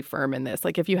very firm in this,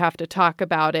 like if you have to talk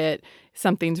about it,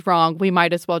 something's wrong, we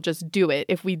might as well just do it.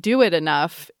 If we do it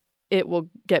enough, it will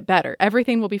get better.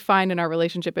 Everything will be fine in our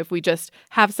relationship if we just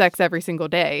have sex every single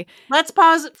day. Let's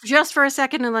pause just for a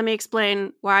second and let me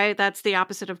explain why that's the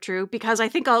opposite of true. Because I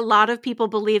think a lot of people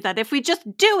believe that if we just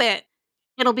do it,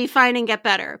 it'll be fine and get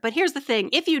better. But here's the thing.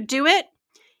 If you do it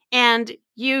and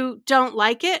you don't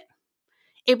like it,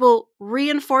 it will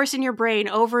reinforce in your brain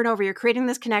over and over. You're creating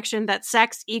this connection that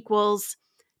sex equals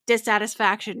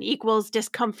dissatisfaction, equals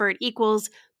discomfort, equals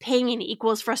pain,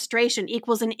 equals frustration,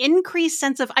 equals an increased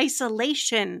sense of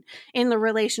isolation in the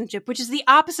relationship, which is the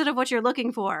opposite of what you're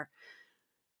looking for.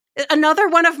 Another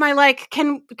one of my like,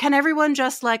 can everyone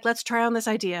just like, let's try on this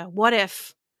idea. What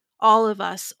if all of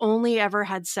us only ever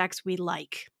had sex we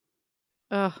like?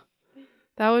 Oh,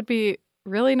 that would be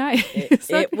really nice.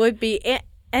 It would be.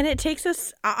 And it takes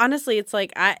us, honestly, it's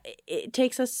like, it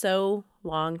takes us so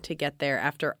long to get there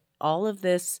after all of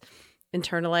this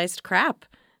internalized crap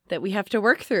that we have to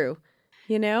work through,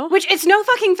 you know? Which it's no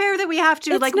fucking fair that we have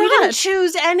to. It's like, not. we didn't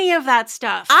choose any of that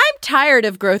stuff. I'm tired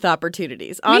of growth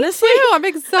opportunities, honestly. Me too. I'm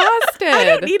exhausted. I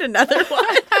don't need another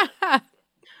one.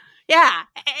 Yeah,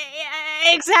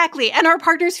 exactly. And our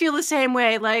partners feel the same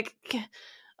way. Like,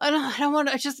 I don't want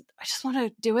to, I just want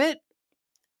to do it.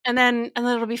 And then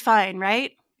it'll be fine,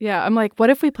 right? Yeah, I'm like,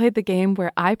 what if we played the game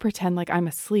where I pretend like I'm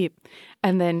asleep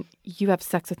and then you have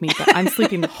sex with me, but I'm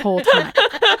sleeping the whole time?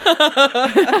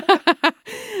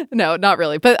 No, not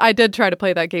really. But I did try to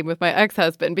play that game with my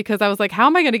ex-husband because I was like, how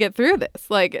am I going to get through this?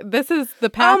 Like, this is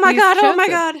the path. Oh my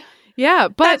God. Yeah,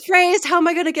 but that phrase, how am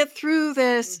I going to get through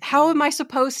this? How am I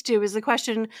supposed to is the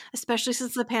question, especially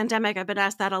since the pandemic. I've been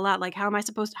asked that a lot. Like, how am I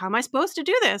supposed to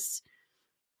do this?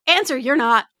 Answer, you're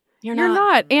not. You're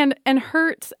not. And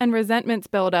hurts and resentments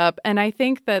build up. And I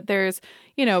think that there's,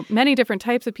 you know, many different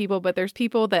types of people, but there's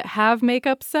people that have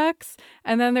makeup sex.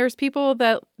 And then there's people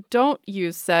that don't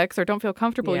use sex or don't feel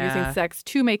comfortable using sex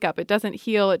to make up. It doesn't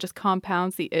heal. It just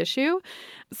compounds the issue.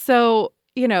 So,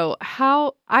 you know,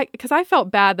 because I felt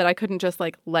bad that I couldn't just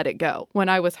like let it go when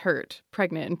I was hurt,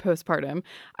 pregnant and postpartum.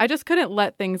 I just couldn't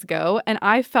let things go. And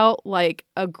I felt like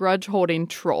a grudge holding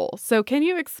troll. So can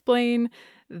you explain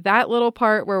that little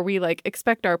part where we like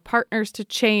expect our partners to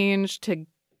change to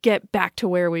get back to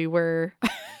where we were?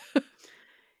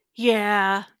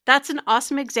 Yeah, that's an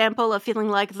awesome example of feeling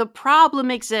like the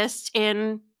problem exists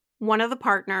in one of the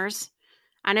partners.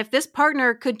 And if this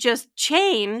partner could just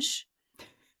change,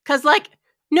 because like,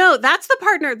 no, that's the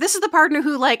partner. This is the partner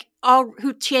who like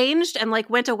who changed and like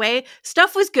went away.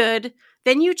 Stuff was good.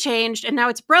 Then you changed and now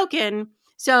it's broken.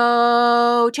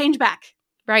 So change back.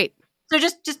 Right. So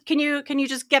just can you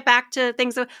just get back to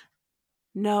things?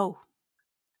 No,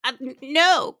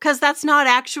 no, because that's not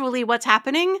actually what's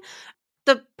happening.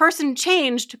 The person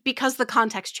changed because the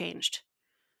context changed.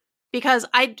 Because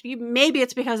maybe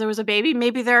it's because there was a baby.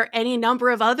 Maybe there are any number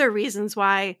of other reasons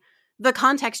why the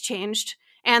context changed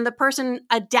and the person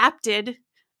adapted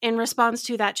in response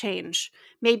to that change.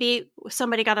 Maybe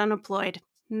somebody got unemployed.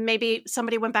 Maybe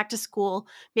somebody went back to school.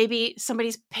 Maybe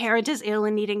somebody's parent is ill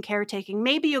and needing caretaking.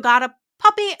 Maybe you got a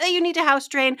puppy that you need to house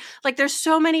train. Like there's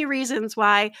so many reasons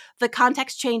why the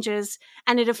context changes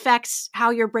and it affects how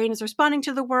your brain is responding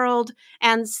to the world,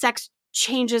 and sex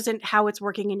changes in how it's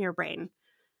working in your brain.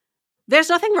 There's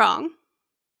nothing wrong.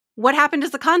 What happened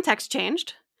is the context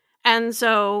changed. And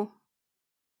so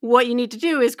what you need to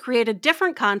do is create a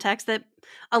different context that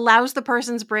allows the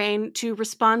person's brain to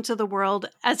respond to the world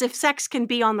as if sex can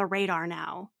be on the radar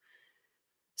now.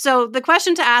 So the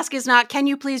question to ask is not, can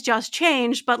you please just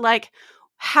change, but like,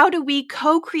 how do we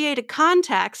co-create a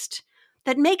context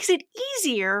that makes it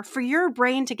easier for your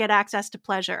brain to get access to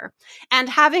pleasure? And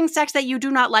having sex that you do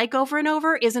not like over and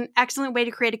over is an excellent way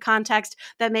to create a context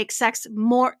that makes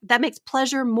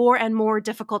pleasure more and more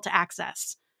difficult to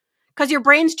access. Because your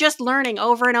brain's just learning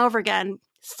over and over again.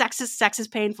 Sex is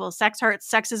painful. Sex hurts.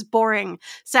 Sex is boring.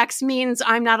 Sex means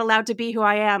I'm not allowed to be who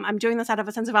I am. I'm doing this out of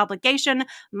a sense of obligation.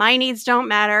 My needs don't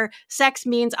matter. Sex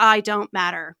means I don't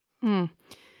matter.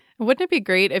 Wouldn't it be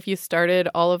great if you started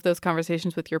all of those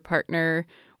conversations with your partner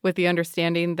with the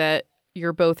understanding that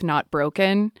you're both not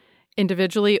broken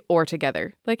individually or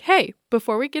together? Like, hey,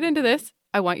 before we get into this,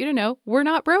 I want you to know we're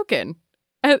not broken.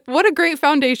 What a great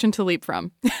foundation to leap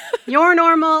from. You're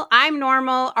normal. I'm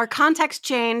normal. Our context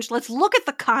changed. Let's look at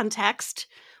the context,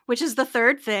 which is the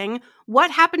third thing. What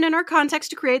happened in our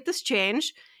context to create this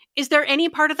change? Is there any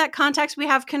part of that context we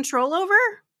have control over?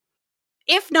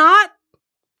 If not,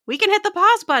 we can hit the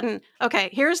pause button.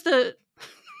 Okay, here's the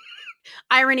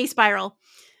irony spiral.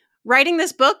 Writing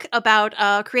this book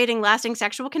about creating lasting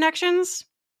sexual connections,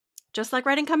 just like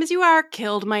writing Come As You Are,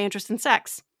 killed my interest in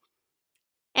sex.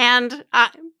 And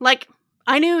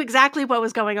I knew exactly what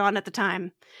was going on at the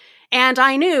time. And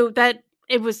I knew that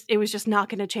it was just not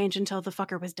going to change until the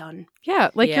fucker was done. Yeah,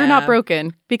 you're not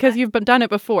broken because you've done it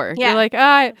before. Yeah. You're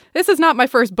like, this is not my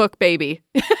first book, baby.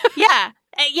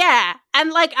 Yeah.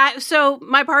 And so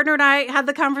my partner and I had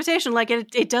the conversation. Like,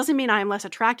 it doesn't mean I'm less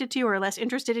attracted to you or less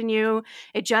interested in you.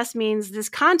 It just means this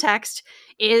context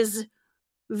is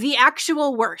the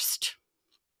actual worst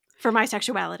for my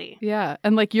sexuality. Yeah.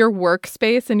 And like your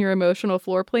workspace and your emotional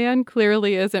floor plan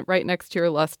clearly isn't right next to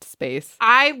your lust space.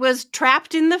 I was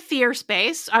trapped in the fear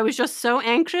space. I was just so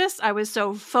anxious. I was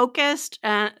so focused.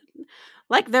 It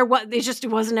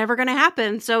wasn't ever going to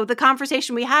happen. So the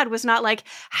conversation we had was not like,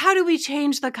 how do we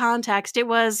change the context? It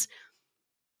was,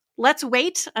 let's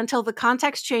wait until the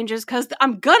context changes because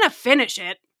I'm going to finish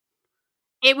it.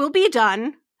 It will be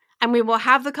done. And we will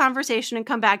have the conversation and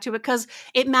come back to it because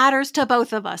it matters to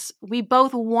both of us. We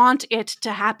both want it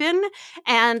to happen.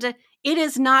 And it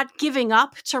is not giving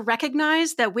up to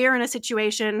recognize that we're in a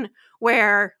situation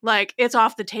where, like, it's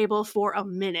off the table for a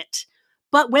minute.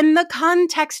 But when the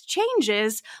context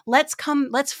changes, let's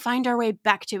find our way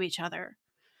back to each other.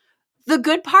 The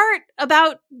good part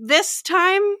about this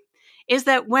time is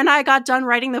that when I got done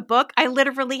writing the book, I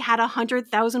literally had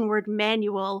 100,000-word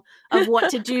manual of what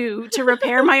to do to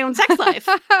repair my own sex life.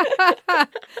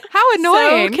 How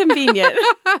annoying. So convenient.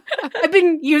 I've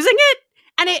been using it,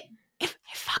 and it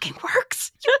fucking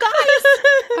works, you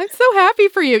guys. I'm so happy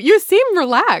for you. You seem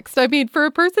relaxed. I mean, for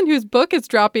a person whose book is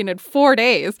dropping in 4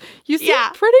 days, you seem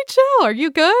pretty chill. Are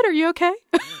you good? Are you okay?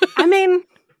 I mean,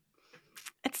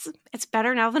 it's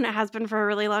better now than it has been for a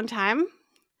really long time.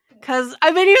 Because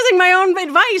I've been using my own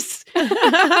advice.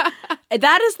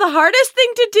 That is the hardest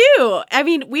thing to do. I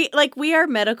mean, we are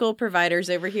medical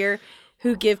providers over here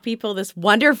who give people this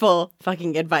wonderful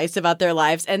fucking advice about their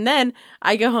lives. And then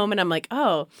I go home and I'm like,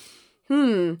 I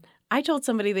told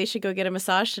somebody they should go get a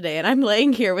massage today. And I'm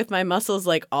laying here with my muscles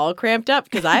like all cramped up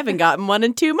because I haven't gotten one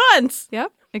in 2 months.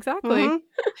 Yep, exactly. Mm-hmm.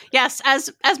 Yes,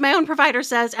 as my own provider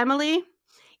says, Emily,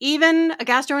 even a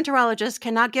gastroenterologist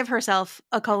cannot give herself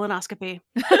a colonoscopy.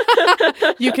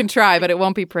 You can try, but it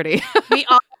won't be pretty. We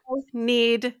all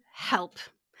need help.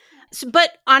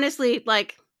 But honestly,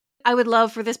 like, I would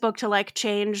love for this book to, like,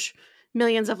 change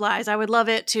millions of lives. I would love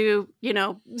it to,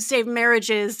 save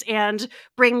marriages and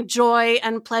bring joy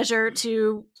and pleasure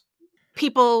to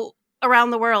people around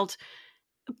the world.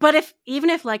 But even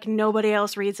if like nobody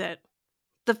else reads it,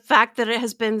 the fact that it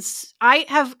has been, I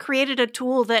have created a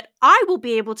tool that I will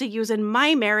be able to use in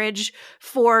my marriage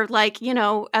for, like,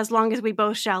 as long as we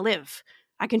both shall live.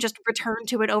 I can just return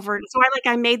to it over. So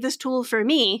I made this tool for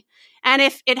me. And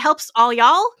if it helps all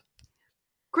y'all,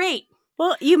 great.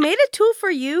 Well, you made a tool for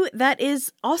you that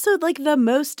is also like the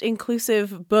most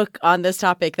inclusive book on this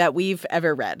topic that we've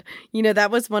ever read.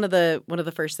 That was one of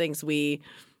the first things we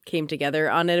came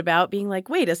together on it about, being like,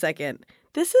 wait a second.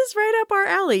 This is right up our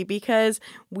alley because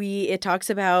it talks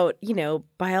about,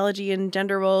 biology and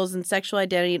gender roles and sexual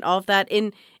identity and all of that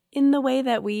in the way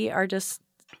that we are just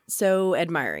so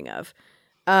admiring of.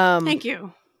 Thank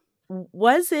you.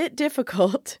 Was it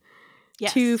difficult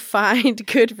Yes. to find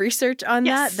good research on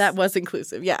Yes. that? That was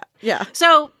inclusive. Yeah. Yeah.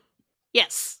 So,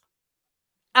 yes.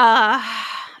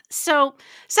 So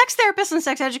sex therapists and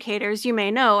sex educators, you may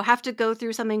know, have to go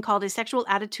through something called a sexual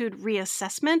attitude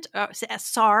reassessment,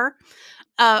 SAR,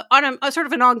 on a sort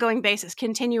of an ongoing basis,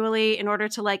 continually, in order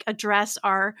to like address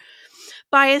our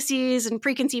biases and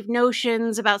preconceived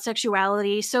notions about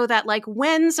sexuality, so that like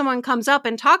when someone comes up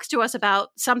and talks to us about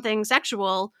something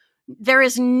sexual, there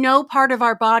is no part of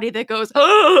our body that goes,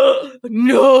 oh,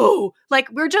 no. Like,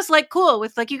 we're just like cool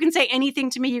with like, you can say anything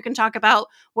to me. You can talk about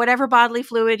whatever bodily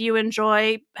fluid you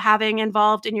enjoy having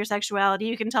involved in your sexuality.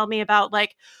 You can tell me about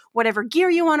like whatever gear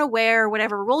you want to wear,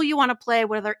 whatever role you want to play,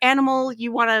 whatever animal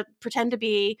you want to pretend to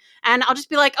be. And I'll just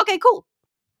be like, okay, cool.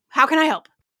 How can I help?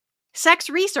 Sex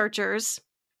researchers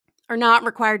are not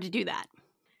required to do that.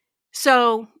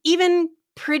 So even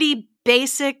pretty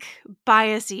basic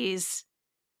biases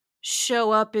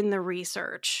show up in the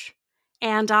research.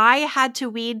 And I had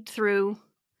to weed through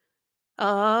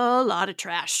a lot of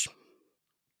trash.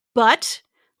 But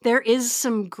there is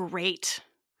some great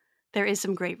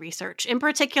research. In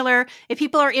particular, if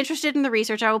people are interested in the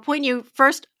research, I will point you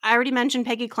first. I already mentioned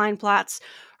Peggy Kleinplatz.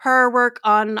 Her work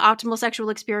on optimal sexual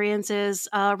experiences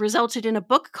resulted in a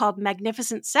book called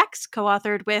Magnificent Sex,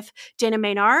 co-authored with Dana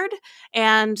Maynard.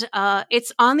 And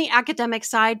it's on the academic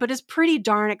side, but is pretty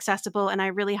darn accessible, and I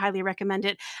really highly recommend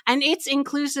it. And it's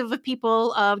inclusive of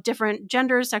people of different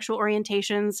genders, sexual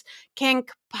orientations, kink,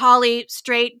 poly,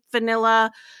 straight,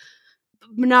 vanilla,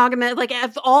 monogamous, like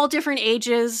at all different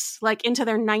ages, like into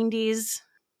their 90s.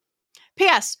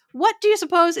 P.S. What do you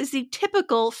suppose is the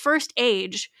typical first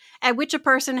age at which a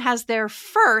person has their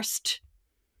first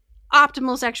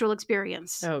optimal sexual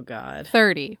experience? Oh, God.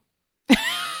 30.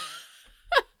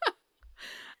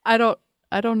 I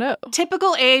don't know.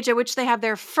 Typical age at which they have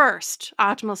their first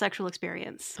optimal sexual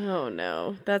experience. Oh,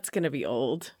 no. That's going to be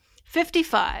old.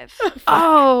 55.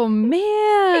 Oh,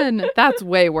 man. That's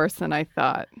way worse than I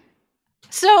thought.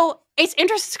 So it's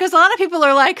interesting because a lot of people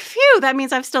are like, phew, that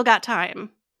means I've still got time.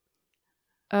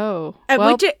 Oh,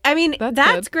 well,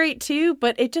 that's great too,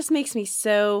 but it just makes me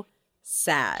so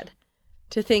sad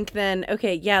to think then,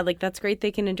 okay, yeah, like that's great.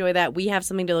 They can enjoy that. We have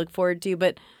something to look forward to,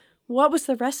 but what was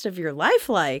the rest of your life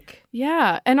like?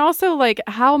 yeah. And also, like,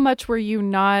 how much were you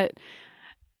not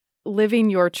living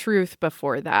your truth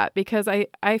before that? Because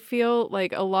I feel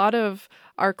like a lot of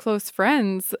our close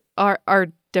friends are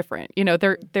different. You know,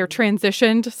 they're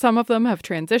transitioned. Some of them have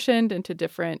transitioned into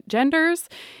different genders.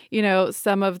 You know,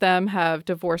 some of them have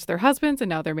divorced their husbands and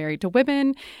now they're married to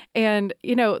women. And,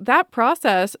 you know, that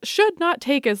process should not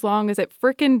take as long as it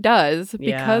frickin' does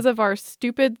because of our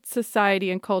stupid society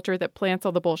and culture that plants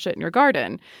all the bullshit in your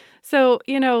garden. So,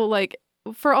 you know, like,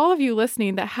 for all of you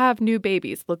listening that have new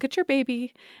babies, look at your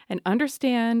baby and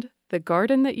understand the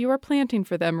garden that you are planting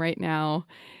for them right now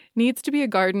needs to be a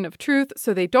garden of truth,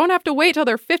 so they don't have to wait till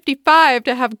they're 55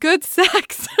 to have good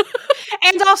sex.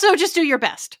 And also just do your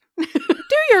best. Do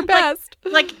your best.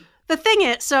 Like the thing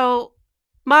is, so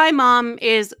my mom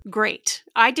is great.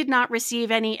 I did not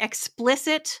receive any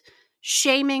explicit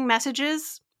shaming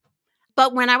messages.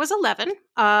 But when I was 11,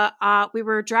 we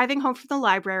were driving home from the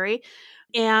library,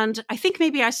 and I think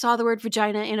maybe I saw the word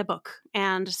vagina in a book.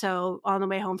 And so on the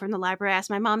way home from the library, I asked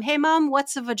my mom, hey, Mom,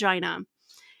 what's a vagina?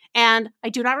 And I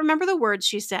do not remember the words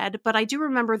she said, but I do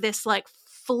remember this like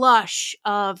flush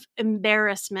of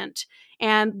embarrassment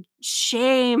and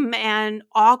shame and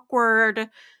awkward.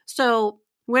 So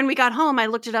when we got home, I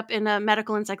looked it up in a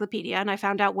medical encyclopedia and I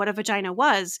found out what a vagina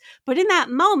was. But in that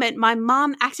moment, my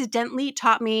mom accidentally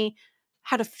taught me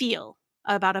how to feel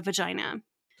about a vagina.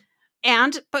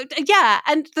 And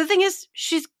the thing is,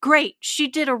 she's great. She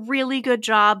did a really good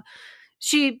job.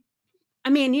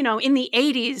 In the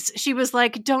 80s, she was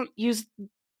like, don't use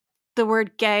the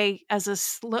word gay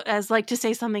as like to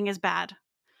say something is bad.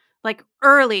 Like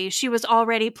early, she was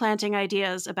already planting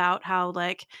ideas about how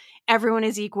like everyone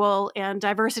is equal and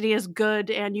diversity is good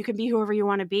and you can be whoever you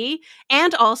want to be.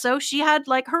 And also she had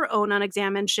like her own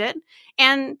unexamined shit.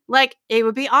 And like, it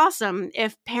would be awesome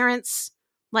if parents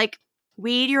like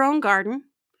weed your own garden,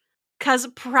 because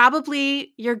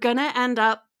probably you're going to end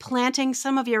up planting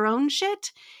some of your own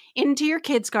shit into your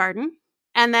kid's garden,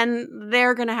 and then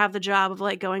they're going to have the job of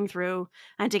like going through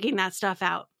and digging that stuff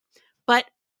out. But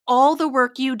all the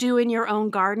work you do in your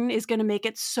own garden is going to make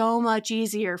it so much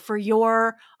easier for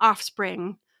your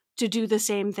offspring to do the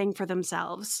same thing for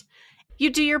themselves. You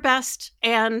do your best,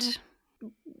 and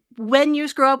when you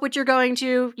screw up what you're going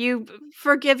to, you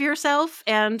forgive yourself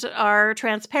and are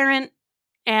transparent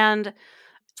and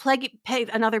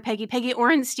Peggy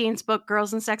Orenstein's book,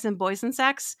 Girls and Sex and Boys and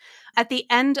Sex. At the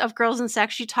end of Girls and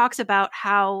Sex, she talks about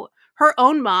how her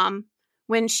own mom,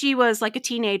 when she was like a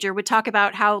teenager, would talk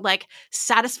about how like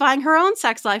satisfying her own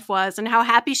sex life was and how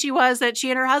happy she was that she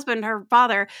and her husband, her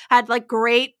father, had like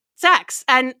great sex.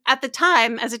 And at the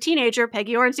time, as a teenager,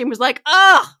 Peggy Orenstein was like,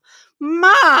 "Oh,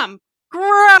 Mom,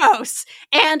 gross."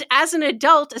 And as an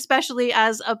adult, especially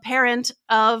as a parent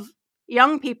of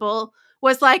young people,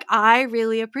 was like, I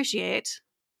really appreciate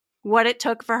what it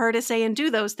took for her to say and do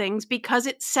those things because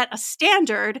it set a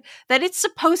standard that it's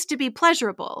supposed to be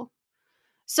pleasurable.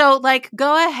 So, like,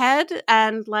 go ahead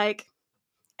and, like,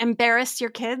 embarrass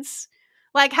your kids.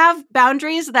 Like, have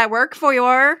boundaries that work for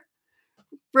your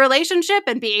relationship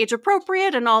and be age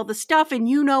appropriate and all the stuff, and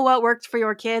you know what worked for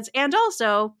your kids. And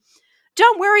also,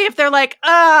 don't worry if they're like,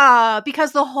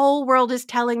 because the whole world is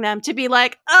telling them to be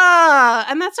like,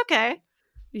 and that's okay.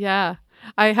 Yeah.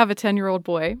 I have a 10-year-old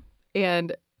boy,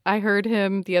 and I heard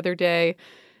him the other day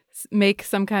make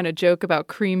some kind of joke about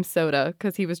cream soda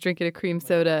because he was drinking a cream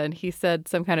soda, and he said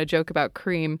some kind of joke about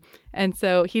cream. And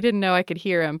so he didn't know I could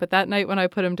hear him. But that night when I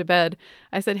put him to bed,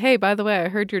 I said, "Hey, by the way, I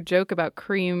heard your joke about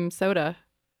cream soda."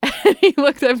 And he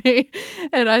looked at me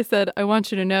and I said, "I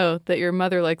want you to know that your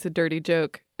mother likes a dirty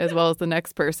joke as well as the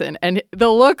next person." And the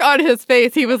look on his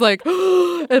face, he was like,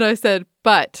 and I said,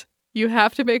 "But you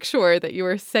have to make sure that you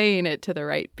are saying it to the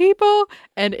right people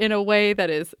and in a way that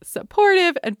is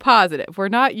supportive and positive. We're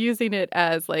not using it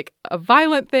as like a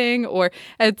violent thing."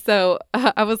 And so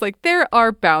I was like, there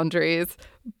are boundaries,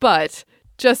 but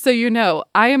just so you know,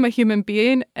 I am a human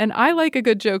being and I like a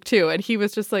good joke too. And he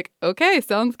was just like, "Okay,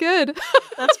 sounds good."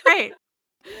 That's great.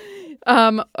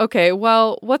 Okay,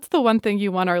 well, what's the one thing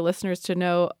you want our listeners to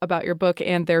know about your book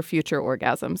and their future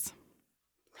orgasms?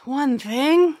 One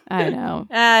thing? I know.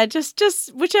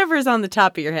 Just whichever is on the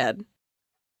top of your head.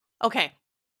 Okay,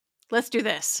 let's do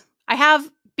this. I have,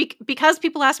 because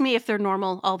people ask me if they're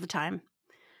normal all the time.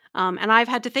 And I've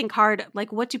had to think hard,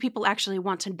 like, what do people actually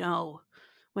want to know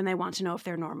when they want to know if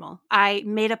they're normal? I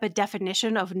made up a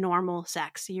definition of normal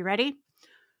sex. Are you ready?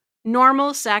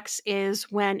 Normal sex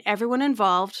is when everyone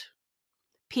involved,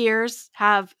 peers,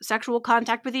 have sexual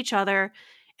contact with each other.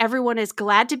 Everyone is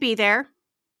glad to be there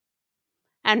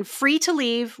and free to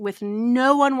leave with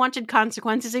no unwanted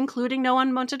consequences, including no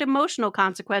unwanted emotional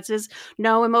consequences,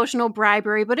 no emotional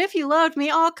bribery. But if you loved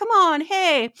me, oh, come on,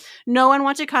 hey, no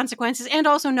unwanted consequences, and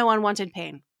also no unwanted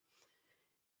pain.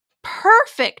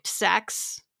 Perfect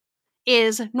sex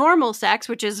is normal sex,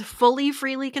 which is fully,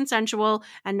 freely consensual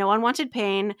and no unwanted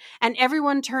pain. And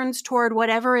everyone turns toward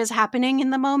whatever is happening in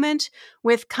the moment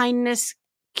with kindness,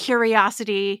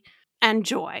 curiosity, and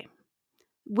joy.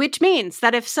 Which means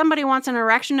that if somebody wants an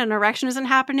erection and erection isn't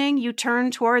happening, you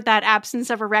turn toward that absence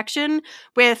of erection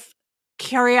with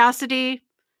curiosity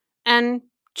and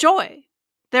joy.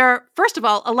 There are, first of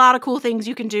all, a lot of cool things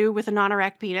you can do with a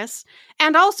non-erect penis.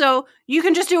 And also, you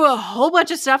can just do a whole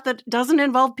bunch of stuff that doesn't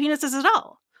involve penises at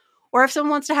all. Or if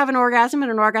someone wants to have an orgasm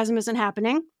and an orgasm isn't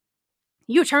happening,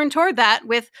 you turn toward that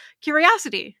with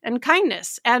curiosity and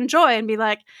kindness and joy and be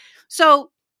like,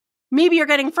 so maybe you're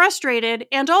getting frustrated.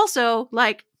 And also,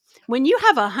 like, when you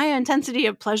have a high intensity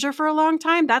of pleasure for a long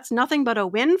time, that's nothing but a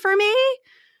win for me.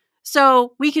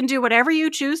 So we can do whatever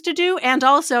you choose to do. And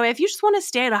also, if you just want to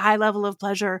stay at a high level of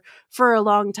pleasure for a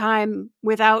long time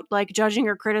without like judging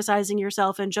or criticizing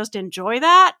yourself and just enjoy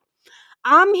that,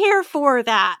 I'm here for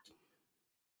that.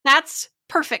 That's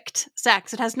perfect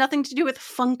sex. It has nothing to do with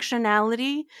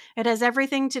functionality. It has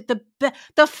everything to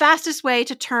the fastest way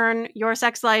to turn your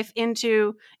sex life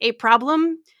into a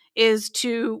problem is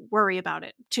to worry about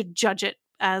it, to judge it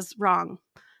as wrong.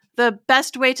 The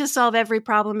best way to solve every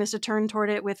problem is to turn toward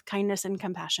it with kindness and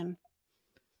compassion.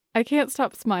 I can't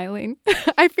stop smiling.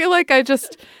 I feel like I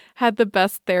just had the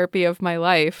best therapy of my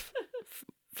life.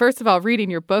 First of all,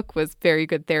 reading your book was very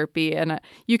good therapy, and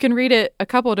you can read it a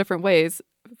couple of different ways,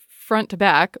 front to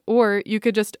back, or you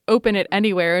could just open it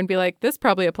anywhere and be like, this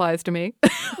probably applies to me.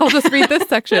 I'll just read this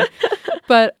section.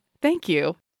 But thank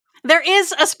you. There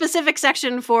is a specific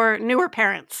section for newer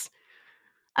parents.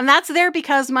 And that's there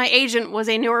because my agent was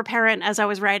a newer parent as I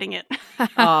was writing it.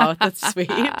 Oh, that's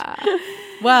sweet.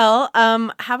 Well,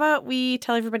 how about we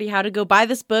tell everybody how to go buy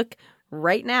this book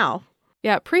right now?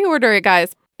 Yeah, pre-order it,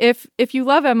 guys. If you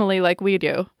love Emily like we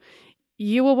do,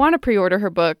 you will want to pre-order her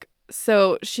book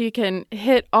so she can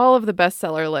hit all of the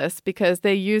bestseller lists because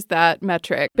they use that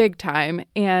metric big time.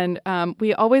 And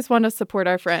we always want to support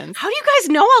our friends. How do you guys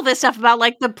know all this stuff about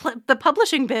like the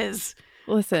publishing biz?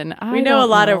 Listen, we know a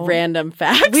lot of random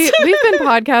facts. We've been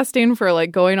podcasting for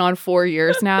like going on 4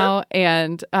 years now,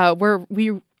 and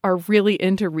we are really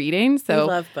into reading. So I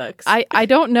love books. I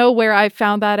don't know where I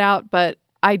found that out, but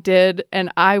I did,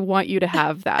 and I want you to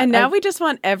have that. And now we just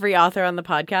want every author on the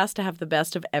podcast to have the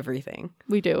best of everything.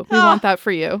 We do. We want that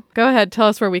for you. Go ahead. Tell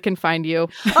us where we can find you.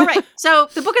 All right. So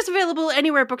the book is available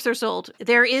anywhere books are sold.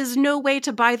 There is no way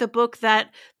to buy the book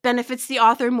that benefits the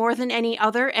author more than any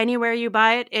other. Anywhere you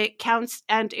buy it, it counts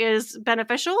and is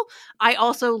beneficial. I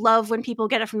also love when people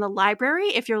get it from the library.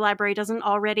 If your library doesn't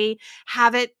already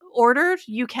have it ordered,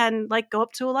 you can like go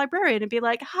up to a librarian and be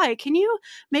like, "Hi, can you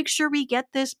make sure we get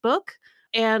this book?"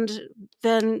 And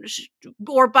then,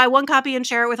 or buy one copy and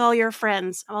share it with all your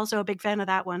friends. I'm also a big fan of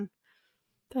that one.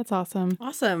 That's awesome.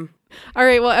 Awesome. All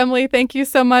right. Well, Emily, thank you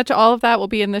so much. All of that will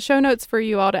be in the show notes for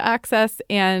you all to access.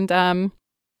 And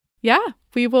yeah,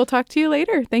 we will talk to you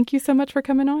later. Thank you so much for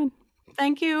coming on.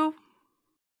 Thank you.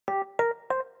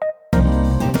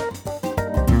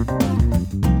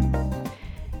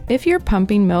 If you're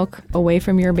pumping milk away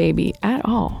from your baby at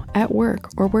all, at work,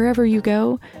 or wherever you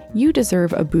go, you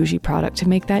deserve a bougie product to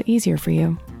make that easier for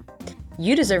you.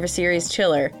 You deserve a Series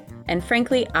chiller. And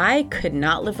frankly, I could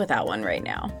not live without one right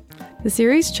now. The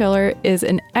Series chiller is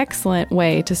an excellent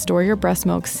way to store your breast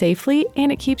milk safely,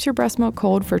 and it keeps your breast milk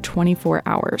cold for 24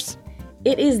 hours.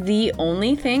 It is the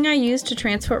only thing I use to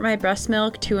transport my breast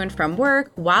milk to and from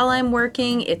work while I'm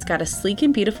working. It's got a sleek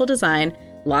and beautiful design,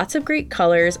 lots of great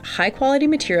colors, high quality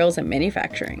materials, and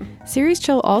manufacturing. Series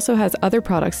Chill also has other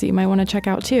products that you might want to check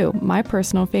out too. My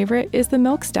personal favorite is the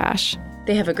Milk Stash.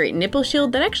 They have a great nipple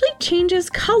shield that actually changes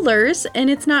colors, and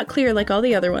it's not clear like all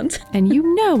the other ones. And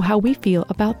you know how we feel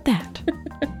about that.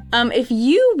 If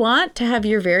you want to have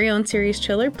your very own Series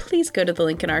chiller, please go to the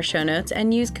link in our show notes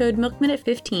and use code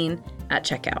MilkMinute15 at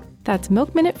checkout. That's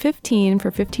MilkMinute15 for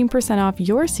 15% off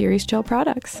your Series Chill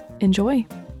products. Enjoy.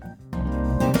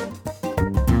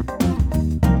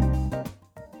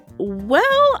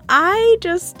 Well, I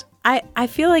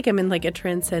feel like I'm in like a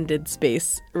transcended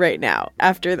space right now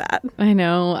after that. I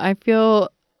know. I feel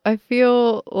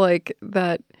like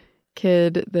that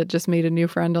kid that just made a new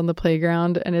friend on the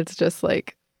playground, and it's just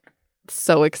like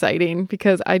so exciting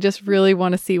because I just really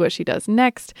want to see what she does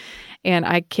next, and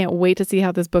I can't wait to see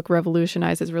how this book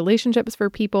revolutionizes relationships for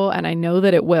people, and I know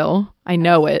that it will. I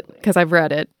know it because I've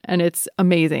read it, and it's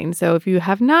amazing. So if you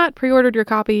have not pre-ordered your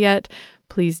copy yet,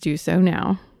 please do so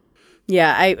now.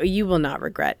 Yeah, you will not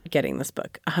regret getting this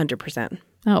book, 100%.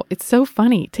 Oh, it's so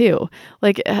funny too.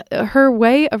 Like her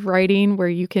way of writing where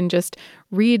you can just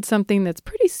read something that's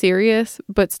pretty serious,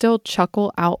 but still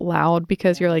chuckle out loud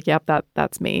because you're like, yep,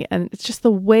 that's me. And it's just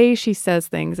the way she says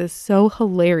things is so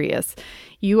hilarious.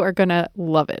 You are going to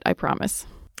love it. I promise.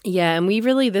 Yeah. And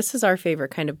this is our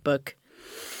favorite kind of book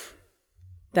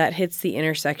that hits the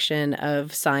intersection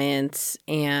of science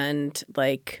and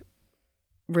like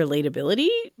relatability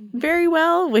very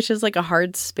well, which is like a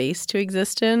hard space to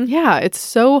exist in. Yeah, it's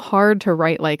so hard to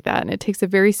write like that, and it takes a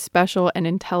very special and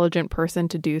intelligent person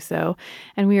to do so.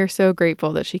 And we are so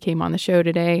grateful that she came on the show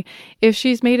today. If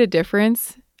she's made a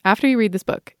difference after you read this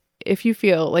book, if you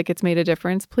feel like it's made a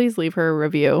difference, please leave her a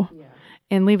review. Yeah.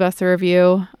 And leave us a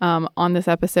review on this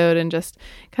episode and just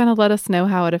kind of let us know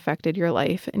how it affected your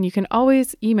life. And you can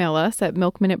always email us at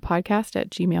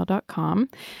milkminutepodcast@gmail.com.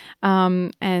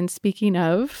 And speaking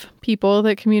of people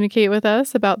that communicate with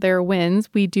us about their wins,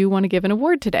 we do want to give an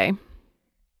award today.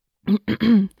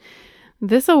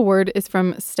 This award is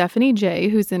from Stephanie J.,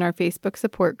 who's in our Facebook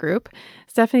support group.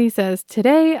 Stephanie says,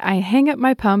 "Today, I hang up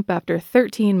my pump after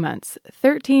 13 months.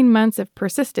 13 months of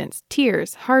persistence,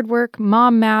 tears, hard work,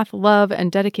 mom math, love,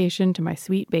 and dedication to my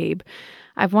sweet babe.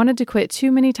 I've wanted to quit too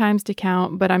many times to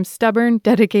count, but I'm stubborn,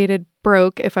 dedicated,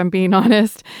 broke, if I'm being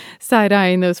honest,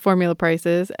 side-eyeing those formula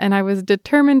prices, and I was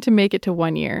determined to make it to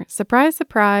 1 year. Surprise,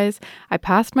 surprise, I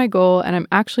passed my goal, and I'm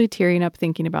actually tearing up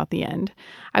thinking about the end.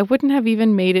 I wouldn't have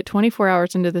even made it 24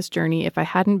 hours into this journey if I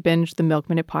hadn't binged the Milk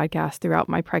Minute podcast throughout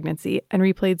my pregnancy and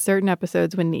replayed certain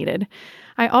episodes when needed.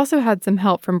 I also had some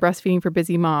help from Breastfeeding for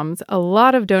Busy Moms, a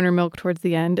lot of donor milk towards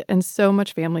the end, and so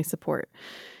much family support.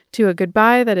 To a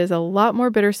goodbye that is a lot more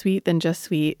bittersweet than just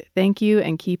sweet. Thank you,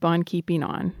 and keep on keeping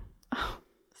on." Oh,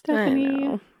 Stephanie. I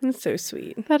know. It's so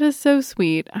sweet. That is so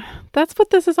sweet. That's what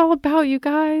this is all about, you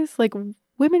guys. Like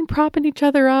women propping each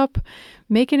other up,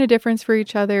 making a difference for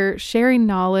each other, sharing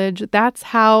knowledge. That's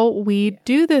how we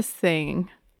do this thing.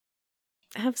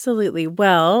 Absolutely.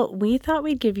 Well, we thought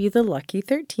we'd give you the Lucky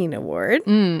 13 award.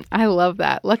 I love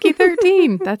that. Lucky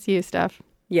 13. That's you, Steph.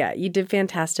 Yeah, you did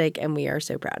fantastic, and we are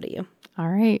so proud of you. All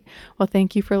right. Well,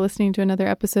 thank you for listening to another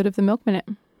episode of The Milk Minute.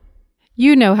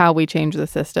 You know how we change the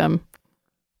system.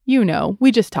 You know,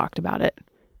 we just talked about it.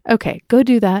 Okay, go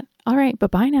do that. All right,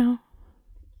 bye-bye now.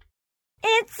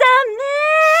 It's a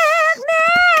Milk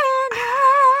Minute!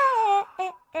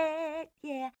 it,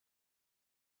 yeah.